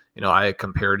performance, I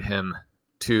compared him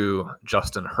to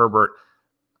Justin Herbert.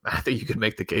 I think you could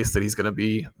make the case that he's going to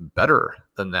be better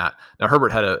than that. Now,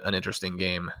 Herbert had an interesting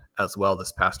game as well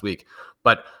this past week,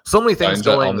 but so many things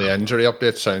going on the injury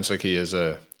update. Sounds like he has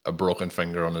a broken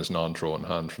finger on his non-throwing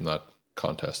hand from that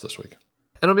contest this week.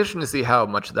 And it'll be interesting to see how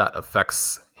much that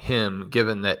affects him,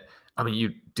 given that, I mean,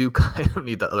 you do kind of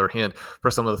need the other hand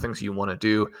for some of the things you want to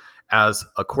do as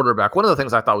a quarterback. One of the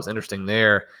things I thought was interesting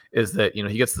there is that,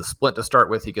 he gets the splint to start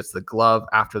with, he gets the glove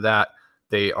after that.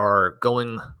 They are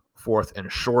going fourth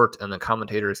and short, and the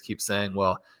commentators keep saying,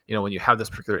 well, when you have this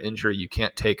particular injury, you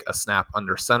can't take a snap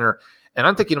under center. And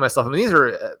I'm thinking to myself, I mean,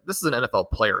 this is an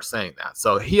NFL player saying that,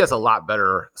 so he has a lot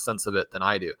better sense of it than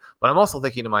I do. But I'm also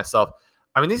thinking to myself,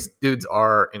 I mean, these dudes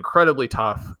are incredibly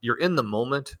tough. You're in the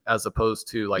moment as opposed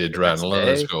to like the adrenaline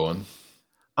is going.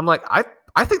 I'm like,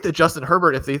 I think that Justin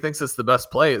Herbert, if he thinks it's the best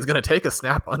play, is going to take a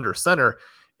snap under center,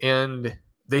 and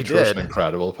they did. An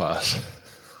incredible pass.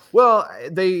 Well,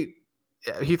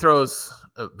 he throws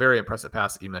a very impressive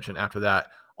pass that you mentioned after that.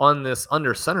 On this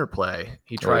under center play,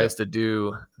 he tries to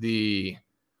do the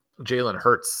Jalen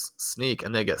Hurts sneak,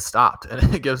 and they get stopped.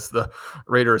 And it gives the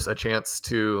Raiders a chance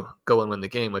to go and win the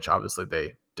game, which obviously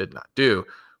they did not do.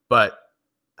 But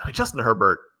I mean, Justin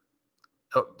Herbert,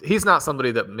 he's not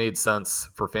somebody that made sense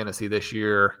for fantasy this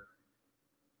year.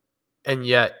 And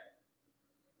yet,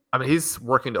 I mean, he's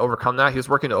working to overcome that. He was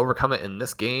working to overcome it in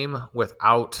this game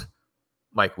without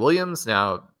Mike Williams.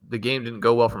 Now, the game didn't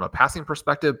go well from a passing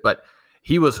perspective, but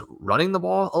he was running the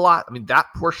ball a lot. I mean, that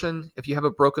portion, if you have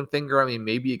a broken finger, I mean,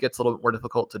 maybe it gets a little bit more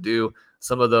difficult to do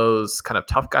some of those kind of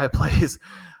tough guy plays,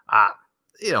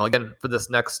 again, for this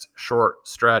next short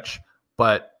stretch.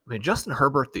 But I mean, Justin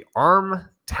Herbert, the arm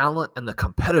talent and the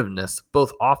competitiveness,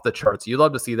 both off the charts. You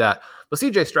love to see that. But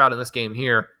CJ Stroud in this game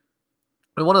here,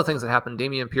 I mean, one of the things that happened,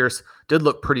 Dameon Pierce did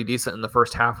look pretty decent in the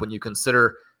first half when you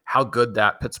consider how good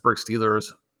that Pittsburgh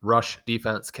Steelers rush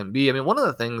defense can be. I mean, one of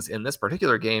the things in this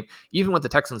particular game, even with the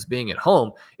Texans being at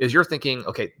home, is you're thinking,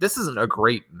 okay, this isn't a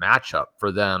great matchup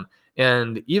for them.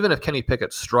 And even if Kenny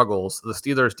Pickett struggles, the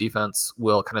Steelers defense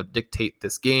will kind of dictate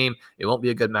this game. It won't be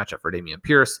a good matchup for Dameon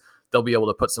Pierce. They'll be able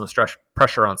to put some stress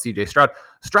pressure on CJ Stroud.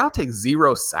 Stroud takes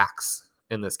 0 sacks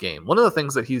in this game. One of the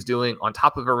things that he's doing on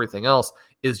top of everything else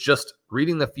is just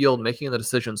reading the field, making the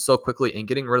decisions so quickly and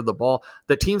getting rid of the ball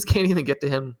that teams can't even get to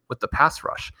him with the pass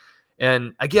rush.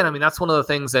 And again, I mean, that's one of the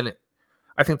things, and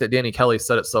I think that Danny Kelly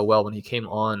said it so well when he came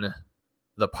on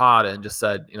the pod and just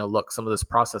said, look, some of this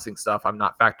processing stuff I'm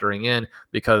not factoring in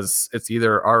because it's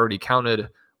either already counted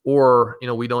or,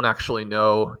 we don't actually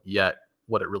know yet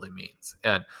what it really means.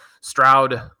 And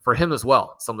Stroud, for him as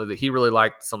well, somebody that he really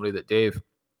liked, somebody that Dave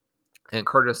and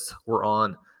Curtis were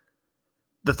on.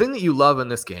 The thing that you love in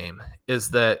this game is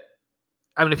that,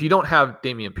 if you don't have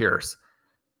Dameon Pierce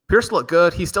looked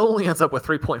good. He still only ends up with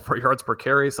 3.4 yards per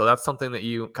carry, so that's something that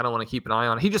you kind of want to keep an eye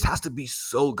on. He just has to be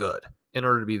so good in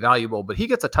order to be valuable, but he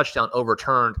gets a touchdown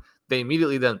overturned. They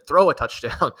immediately then throw a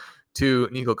touchdown to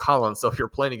Nico Collins, so if you're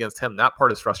playing against him, that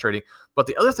part is frustrating. But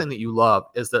the other thing that you love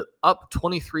is that up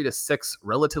 23-6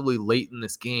 relatively late in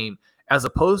this game, as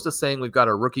opposed to saying we've got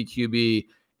a rookie QB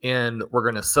and we're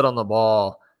going to sit on the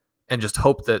ball and just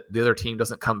hope that the other team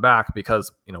doesn't come back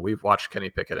because, we've watched Kenny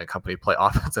Pickett and company play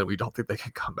offense and we don't think they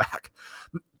can come back.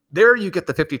 There you get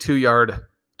the 52-yard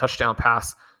touchdown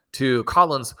pass to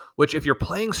Collins, which if you're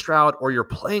playing Stroud or you're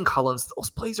playing Collins, those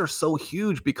plays are so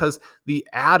huge because the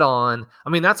add-on,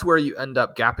 that's where you end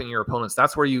up gapping your opponents.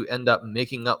 That's where you end up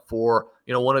making up for,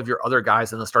 one of your other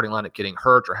guys in the starting lineup getting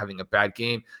hurt or having a bad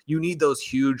game. You need those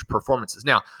huge performances.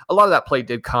 Now, a lot of that play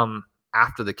did come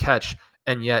after the catch,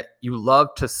 and yet you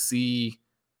love to see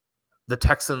the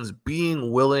Texans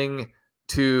being willing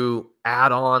to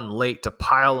add on late, to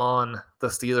pile on the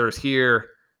Steelers here.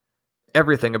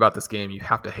 Everything about this game you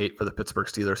have to hate for the Pittsburgh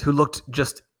Steelers, who looked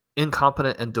just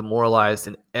incompetent and demoralized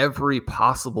in every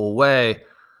possible way,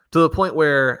 to the point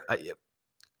where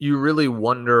you really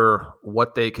wonder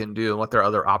what they can do and what their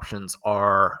other options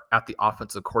are at the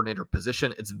offensive coordinator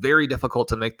position. It's very difficult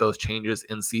to make those changes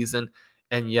in season,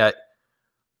 and yet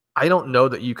I don't know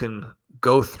that you can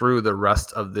go through the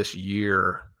rest of this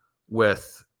year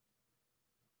with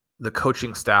the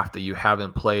coaching staff that you have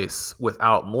in place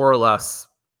without more or less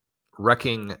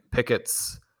wrecking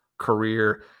Pickett's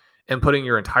career and putting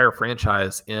your entire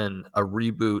franchise in a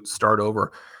reboot, start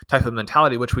over type of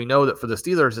mentality, which we know that for the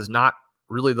Steelers is not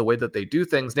really the way that they do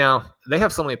things. Now, they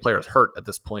have so many players hurt at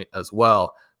this point as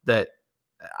well that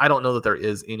I don't know that there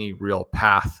is any real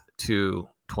path to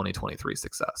 2023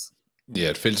 success. Yeah,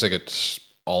 it feels like it's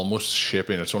almost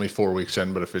shaping. It's only 4 weeks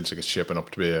in, but it feels like it's shaping up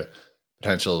to be a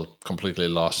potential completely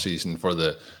lost season for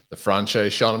the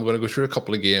franchise. Sean, I'm going to go through a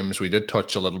couple of games. We did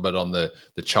touch a little bit on the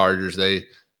Chargers. They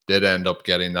did end up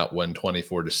getting that win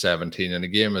 24-17 in a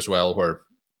game as well where,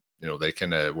 they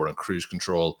kind of were in cruise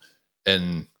control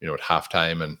in, at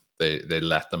halftime, and they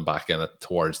let them back in it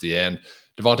towards the end.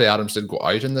 Devontae Adams did go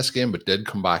out in this game, but did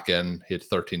come back in. He had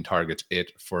 13 targets,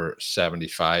 8 for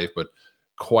 75, but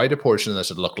quite a portion of this,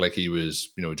 it looked like he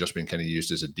was, just being kind of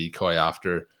used as a decoy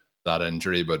after that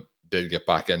injury, but did get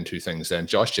back into things then.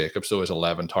 Josh Jacobs, though, has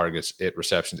 11 targets, 8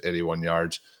 receptions, 81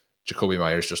 yards. Jacoby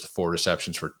Myers, just 4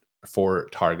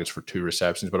 targets for 2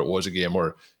 receptions, but it was a game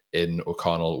where Aidan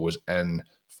O'Connell was in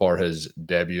for his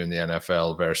debut in the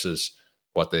NFL versus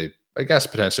what they, I guess,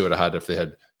 potentially would have had if they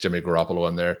had Jimmy Garoppolo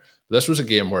in there. This was a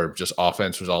game where just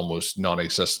offense was almost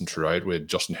non-existent throughout. We had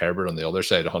Justin Herbert on the other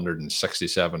side,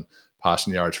 167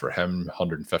 passing yards for him,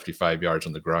 155 yards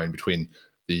on the ground between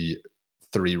the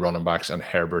 3 running backs and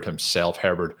Herbert himself.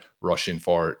 Herbert rushing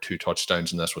for 2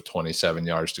 touchdowns in this with 27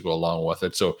 yards to go along with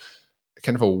it. So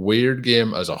kind of a weird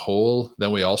game as a whole.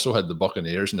 Then we also had the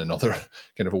Buccaneers in another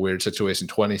kind of a weird situation,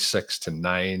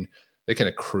 26-9. They kind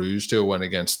of cruised to a win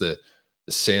against the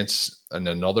Saints, and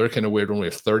another kind of weird one. We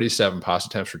have 37 pass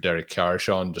attempts for Derek Carr,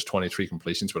 Sean, just 23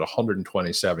 completions with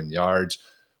 127 yards.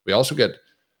 We also get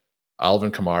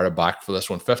Alvin Kamara back for this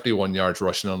one, 51 yards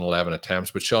rushing on 11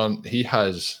 attempts. But Sean, he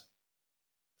has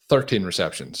 13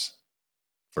 receptions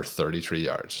for 33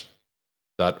 yards.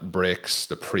 That breaks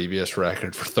the previous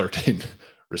record for 13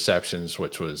 receptions,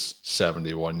 which was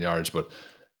 71 yards. But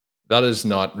that is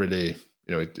not really,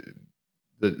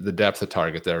 the depth of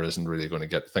target there isn't really going to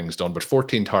get things done. But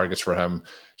 14 targets for him,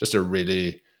 just a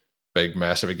really big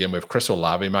mess of a game. We have Chris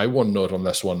Olave. My one note on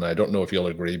this one, I don't know if you'll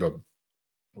agree, but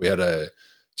we had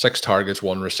 6 targets,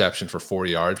 1 reception for 4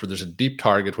 yards, but there's a deep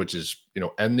target, which is,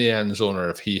 in the end zone, or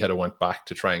if he had went back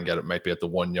to try and get it, might be at the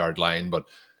 1 yard line, but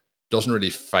doesn't really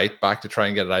fight back to try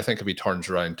and get it. I think if he turns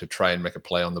around to try and make a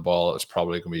play on the ball, it's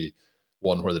probably going to be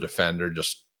one where the defender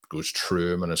just goes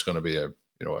through him, and it's going to be a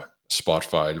spot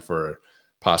foul for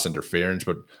pass interference.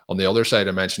 But on the other side,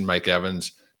 I mentioned Mike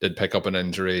Evans did pick up an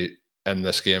injury in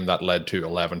this game that led to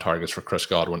 11 targets for Chris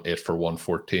Godwin, 8 for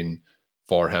 114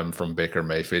 for him from Baker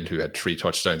Mayfield, who had 3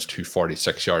 touchdowns,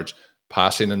 246 yards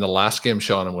passing. In the last game,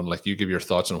 Sean, I'm going to let you give your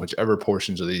thoughts on whichever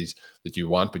portions of these that you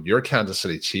want, but your Kansas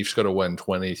City Chiefs got to win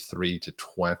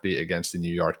 23-20 against the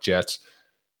New York Jets.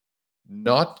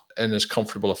 Not in as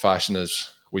comfortable a fashion as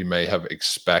we may have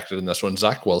expected in this one.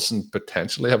 Zach Wilson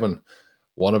potentially having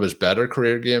one of his better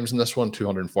career games in this one,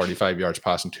 245 yards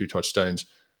passing, 2 touchdowns.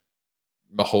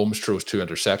 Mahomes throws 2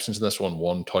 interceptions in this one,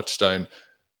 1 touchdown.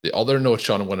 The other note,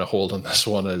 Sean, I'm going to hold on this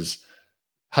one is,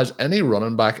 has any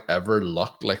running back ever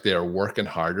looked like they are working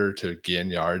harder to gain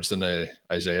yards than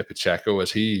Isaiah Pacheco?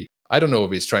 I don't know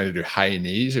if he's trying to do high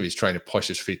knees, if he's trying to push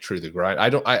his feet through the ground.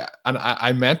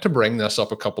 I meant to bring this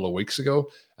up a couple of weeks ago,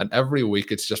 and every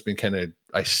week it's just been kind of,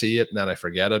 I see it and then I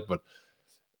forget it. But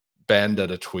Ben did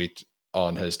a tweet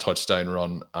on his touchdown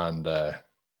run, and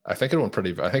I think it went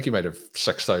I think he might have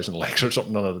 6,000 likes or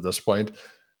something on it at this point.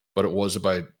 But it was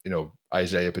about,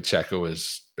 Isaiah Pacheco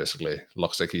is basically,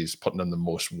 looks like he's putting in the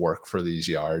most work for these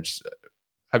yards.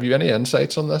 Have you any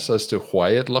insights on this as to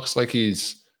why it looks like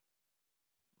he's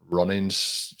running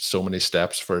so many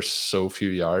steps for so few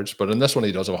yards? But in this one,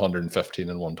 he does have 115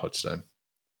 and 1 touchdown.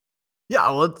 Yeah,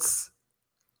 well,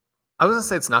 I was going to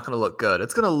say it's not going to look good.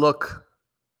 It's going to look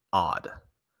odd,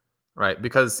 right?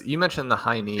 Because you mentioned the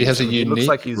high knees. He has a unique looks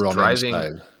like he's running driving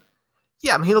style.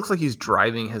 Yeah, I mean, he looks like he's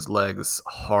driving his legs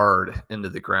hard into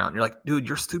the ground. You're like, dude,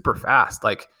 you're super fast.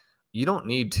 Like, you don't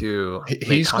need to.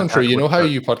 He's gone through. You know how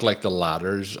you put like the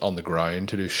ladders on the ground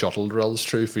to do shuttle drills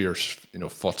through for your,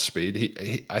 foot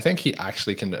speed. I think he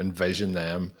actually can envision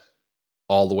them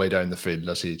all the way down the field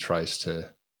as he tries to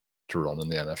run in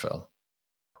the NFL.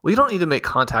 Well, you don't need to make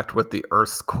contact with the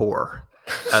Earth's core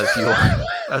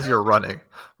as you're running,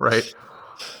 right?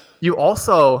 You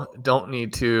also don't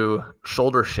need to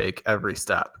shoulder shake every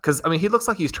step, because, I mean, he looks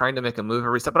like he's trying to make a move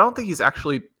every step, but I don't think he's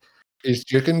actually. He's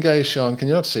juking guys, Sean. Can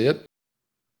you not see it?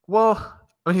 Well,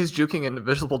 I mean, he's juking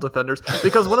invisible defenders,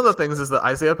 because one of the things is that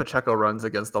Isaiah Pacheco runs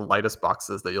against the lightest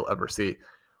boxes that you'll ever see.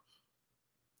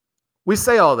 We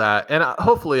say all that, and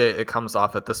hopefully it comes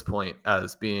off at this point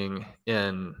as being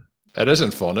in. It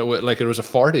isn't fun. It was a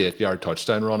 48-yard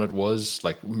touchdown run. It was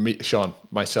like me, Sean,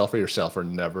 myself or yourself are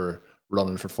never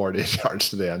running for 48 yards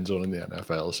to the end zone in the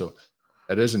NFL. So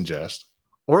it isn't just.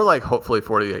 Or like hopefully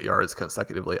 48 yards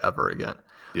consecutively ever again.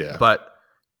 Yeah. But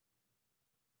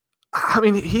I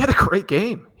mean, he had a great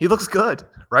game. He looks good,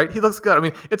 right? He looks good. I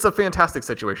mean, it's a fantastic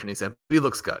situation he's in, but he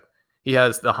looks good. He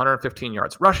has the 115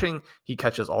 yards rushing. He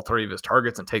catches all 3 of his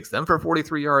targets and takes them for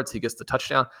 43 yards. He gets the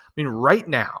touchdown. I mean, right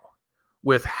now,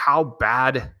 with how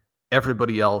bad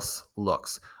everybody else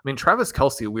looks. I mean, Travis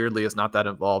Kelce weirdly is not that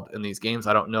involved in these games.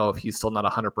 I don't know if he's still not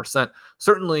 100%.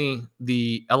 Certainly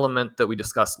the element that we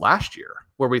discussed last year,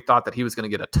 where we thought that he was going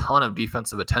to get a ton of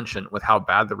defensive attention with how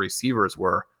bad the receivers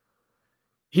were,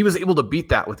 he was able to beat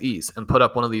that with ease and put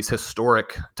up one of these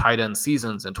historic tight end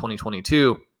seasons in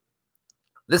 2022.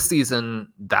 This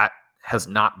season, that has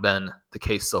not been the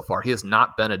case so far. He has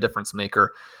not been a difference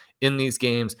maker in these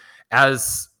games,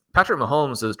 as Patrick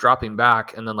Mahomes is dropping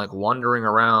back and then like wandering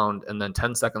around, and then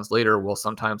 10 seconds later will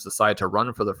sometimes decide to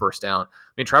run for the first down.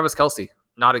 I mean, Travis Kelce,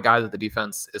 not a guy that the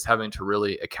defense is having to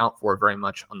really account for very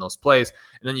much on those plays.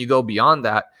 And then you go beyond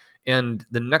that, and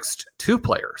the next 2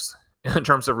 players in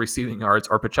terms of receiving yards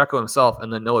are Pacheco himself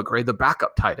and then Noah Gray, the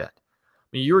backup tight end.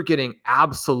 I mean, you were getting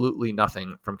absolutely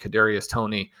nothing from Kadarius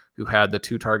Toney, who had the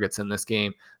 2 targets in this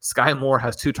game. Sky Moore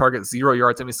has 2 targets, 0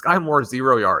 yards. I mean, Sky Moore,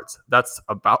 0 yards. That's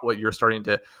about what you're starting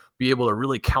to be able to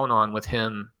really count on with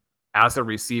him as a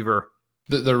receiver.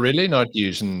 They're really not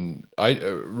using.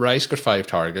 Rice got 5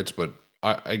 targets, but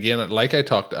again, like I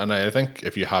talked, and I think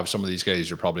if you have some of these guys,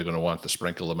 you're probably going to want to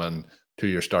sprinkle them in to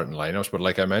your starting lineups. But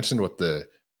like I mentioned with the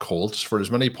Colts, for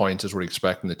as many points as we're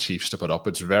expecting the Chiefs to put up,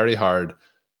 it's very hard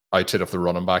outside of the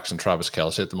running backs and Travis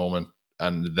Kelce at the moment.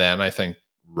 And then I think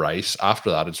Rice, after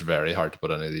that, it's very hard to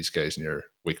put any of these guys in your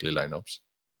weekly lineups.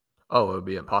 Oh, it would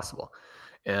be impossible.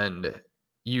 And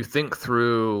you think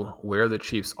through where the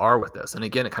Chiefs are with this. And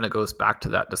again, it kind of goes back to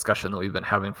that discussion that we've been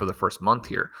having for the first month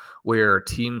here, where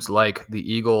teams like the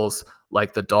Eagles,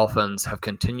 like the Dolphins, have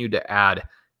continued to add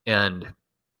and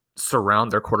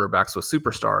surround their quarterbacks with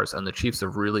superstars, and the Chiefs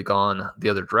have really gone the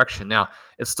other direction. Now,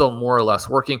 it's still more or less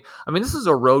working. I mean, this is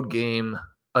a road game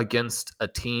against a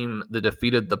team that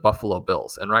defeated the Buffalo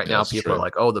Bills. And right now people are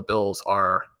like, oh, the Bills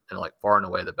are like far and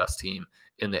away the best team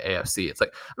in the AFC. It's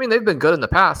like, I mean, they've been good in the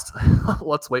past.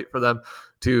 Let's wait for them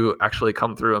to actually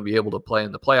come through and be able to play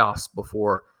in the playoffs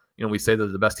before, we say they're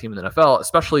the best team in the NFL,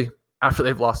 especially after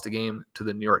they've lost a game to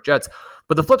the New York Jets.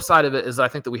 But the flip side of it is I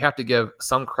think that we have to give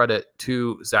some credit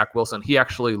to Zach Wilson. He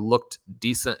actually looked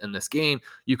decent in this game.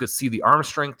 You could see the arm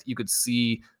strength. You could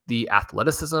see the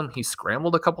athleticism. He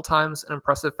scrambled a couple times in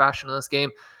impressive fashion in this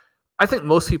game. I think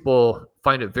most people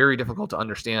find it very difficult to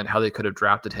understand how they could have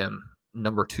drafted him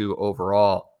number 2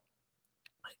 overall.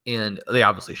 And they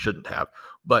obviously shouldn't have.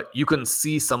 But you can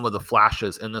see some of the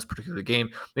flashes in this particular game.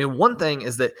 I mean, one thing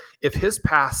is that if his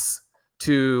pass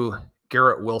to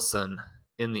Garrett Wilson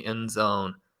in the end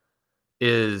zone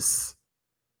is,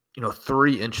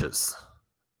 3 inches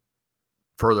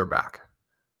further back,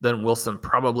 then Wilson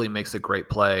probably makes a great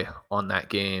play on that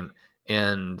game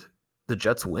and the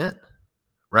Jets win,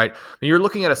 right? I mean, you're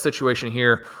looking at a situation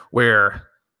here where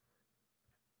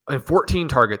in 14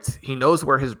 targets, he knows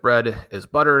where his bread is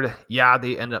buttered. Yeah,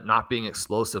 they end up not being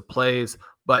explosive plays,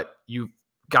 but you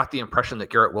got the impression that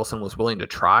Garrett Wilson was willing to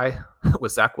try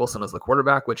with Zach Wilson as the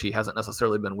quarterback, which he hasn't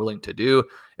necessarily been willing to do.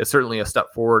 It's certainly a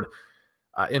step forward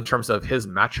in terms of his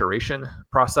maturation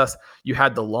process. You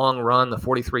had the long run, the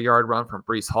 43-yard run from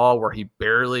Breece Hall, where he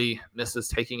barely misses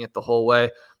taking it the whole way. I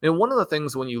mean, one of the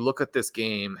things when you look at this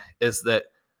game is that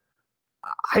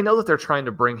I know that they're trying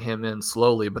to bring him in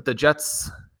slowly, but the Jets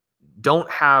don't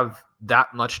have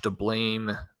that much to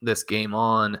blame this game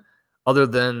on other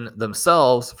than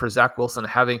themselves for Zach Wilson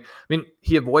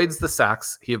he avoids the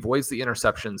sacks, he avoids the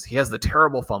interceptions, he has the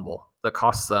terrible fumble that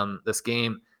costs them this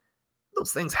game.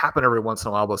 Those things happen every once in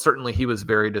a while, but certainly he was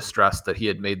very distressed that he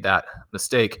had made that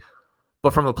mistake.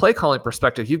 But from a play calling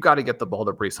perspective, you've got to get the ball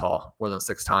to Breece Hall more than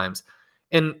 6 times.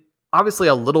 And obviously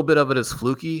a little bit of it is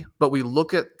fluky, but we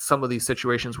look at some of these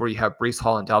situations where you have Breece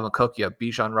Hall and Dalvin Cook, you have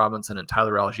Bijan Robinson and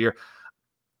Tyler Algier.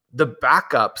 The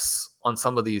backups on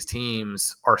some of these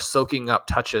teams are soaking up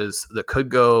touches that could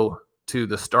go to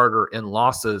the starter in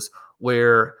losses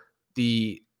where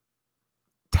the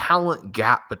talent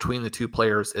gap between the two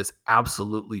players is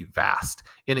absolutely vast.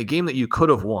 In a game that you could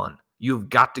have won, you've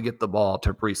got to get the ball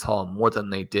to Breece Hall more than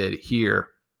they did here.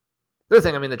 The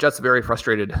other thing, the Jets are very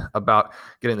frustrated about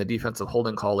getting the defensive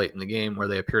holding call late in the game where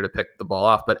they appear to pick the ball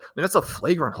off, but that's a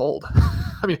flagrant hold.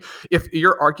 If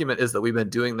your argument is that we've been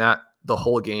doing that the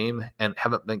whole game and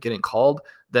haven't been getting called,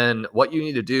 then what you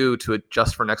need to do to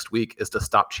adjust for next week is to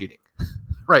stop cheating,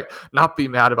 right? Not be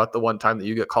mad about the one time that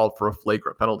you get called for a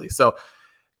flagrant penalty. So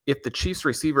if the Chiefs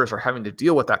receivers are having to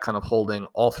deal with that kind of holding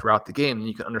all throughout the game, then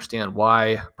you can understand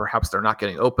why perhaps they're not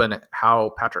getting open,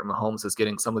 how Patrick Mahomes is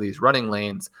getting some of these running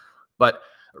lanes. But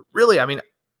really,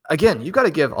 again, you've got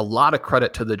to give a lot of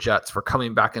credit to the Jets for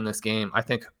coming back in this game. I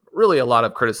think really a lot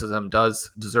of criticism does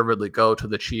deservedly go to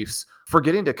the Chiefs for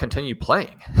getting to continue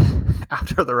playing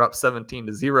after they're up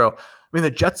 17-0.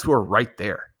 The Jets were right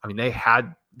there. They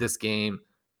had this game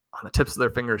on the tips of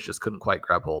their fingers, just couldn't quite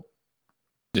grab hold.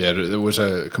 Yeah, it was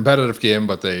a competitive game,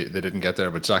 but they didn't get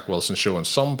there. But Zach Wilson showing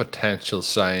some potential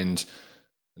signs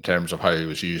in terms of how he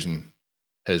was using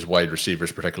his wide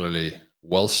receivers, particularly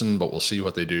Wilson. But we'll see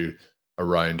what they do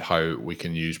around how we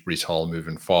can use Breece Hall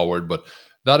moving forward. But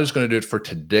that is going to do it for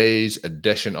today's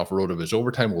edition of RotoViz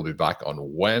Overtime. We'll be back on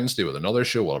Wednesday with another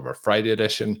show. We'll have our Friday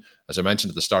edition. As I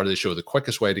mentioned at the start of the show, the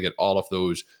quickest way to get all of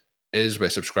those is by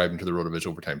subscribing to the RotoViz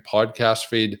Overtime podcast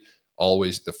feed.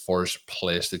 Always the first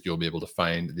place that you'll be able to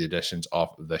find the editions of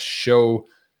the show.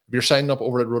 If you're signing up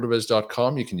over at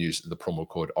rotoviz.com, you can use the promo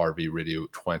code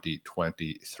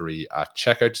RVRadio2023 at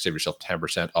checkout to save yourself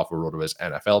 10% off a RotoViz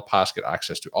NFL pass. Get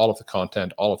access to all of the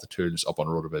content, all of the tools up on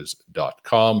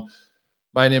rotoviz.com.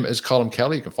 My name is Colin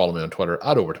Kelly. You can follow me on Twitter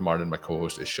at OverToMartin. My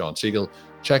co-host is Sean Siegel.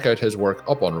 Check out his work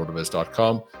up on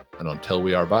rotoviz.com. And until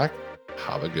we are back,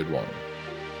 have a good one.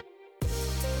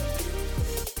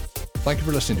 Thank you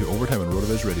for listening to Overtime on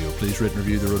RotoViz Radio. Please rate and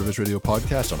review the RotoViz Radio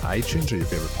podcast on iTunes or your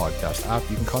favorite podcast app.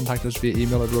 You can contact us via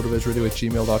email at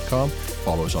rotovizradio@gmail.com.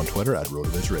 Follow us on Twitter at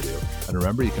RotoViz Radio. And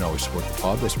remember, you can always support the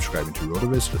pod by subscribing to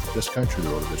RotoViz with a discount through the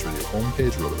RotoViz Radio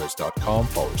homepage,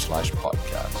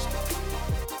 rotoviz.com/podcast.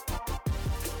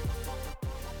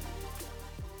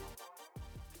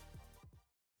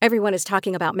 Everyone is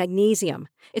talking about magnesium.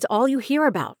 It's all you hear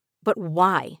about. But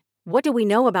why? What do we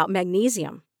know about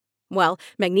magnesium? Well,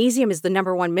 magnesium is the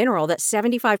 #1 mineral that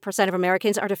 75% of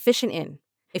Americans are deficient in.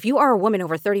 If you are a woman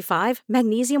over 35,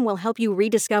 magnesium will help you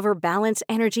rediscover balance,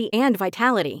 energy, and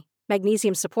vitality.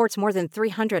 Magnesium supports more than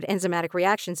 300 enzymatic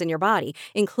reactions in your body,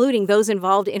 including those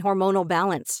involved in hormonal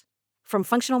balance. From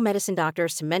functional medicine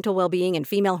doctors to mental well-being and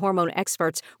female hormone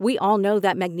experts, we all know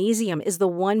that magnesium is the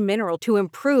one mineral to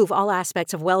improve all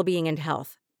aspects of well-being and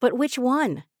health. But which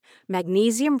one?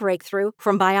 Magnesium Breakthrough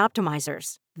from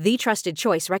Bioptimizers, the trusted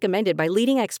choice recommended by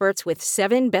leading experts with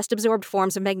 7 best-absorbed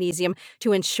forms of magnesium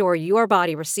to ensure your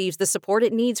body receives the support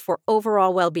it needs for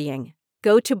overall well-being.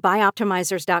 Go to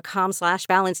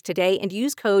bioptimizers.com/balance today and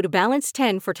use code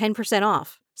BALANCE10 for 10%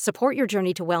 off. Support your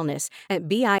journey to wellness at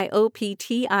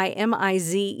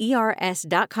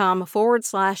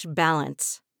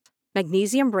bioptimizers.com/balance.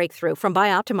 Magnesium Breakthrough from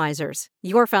Bioptimizers,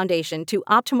 your foundation to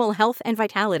optimal health and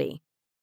vitality.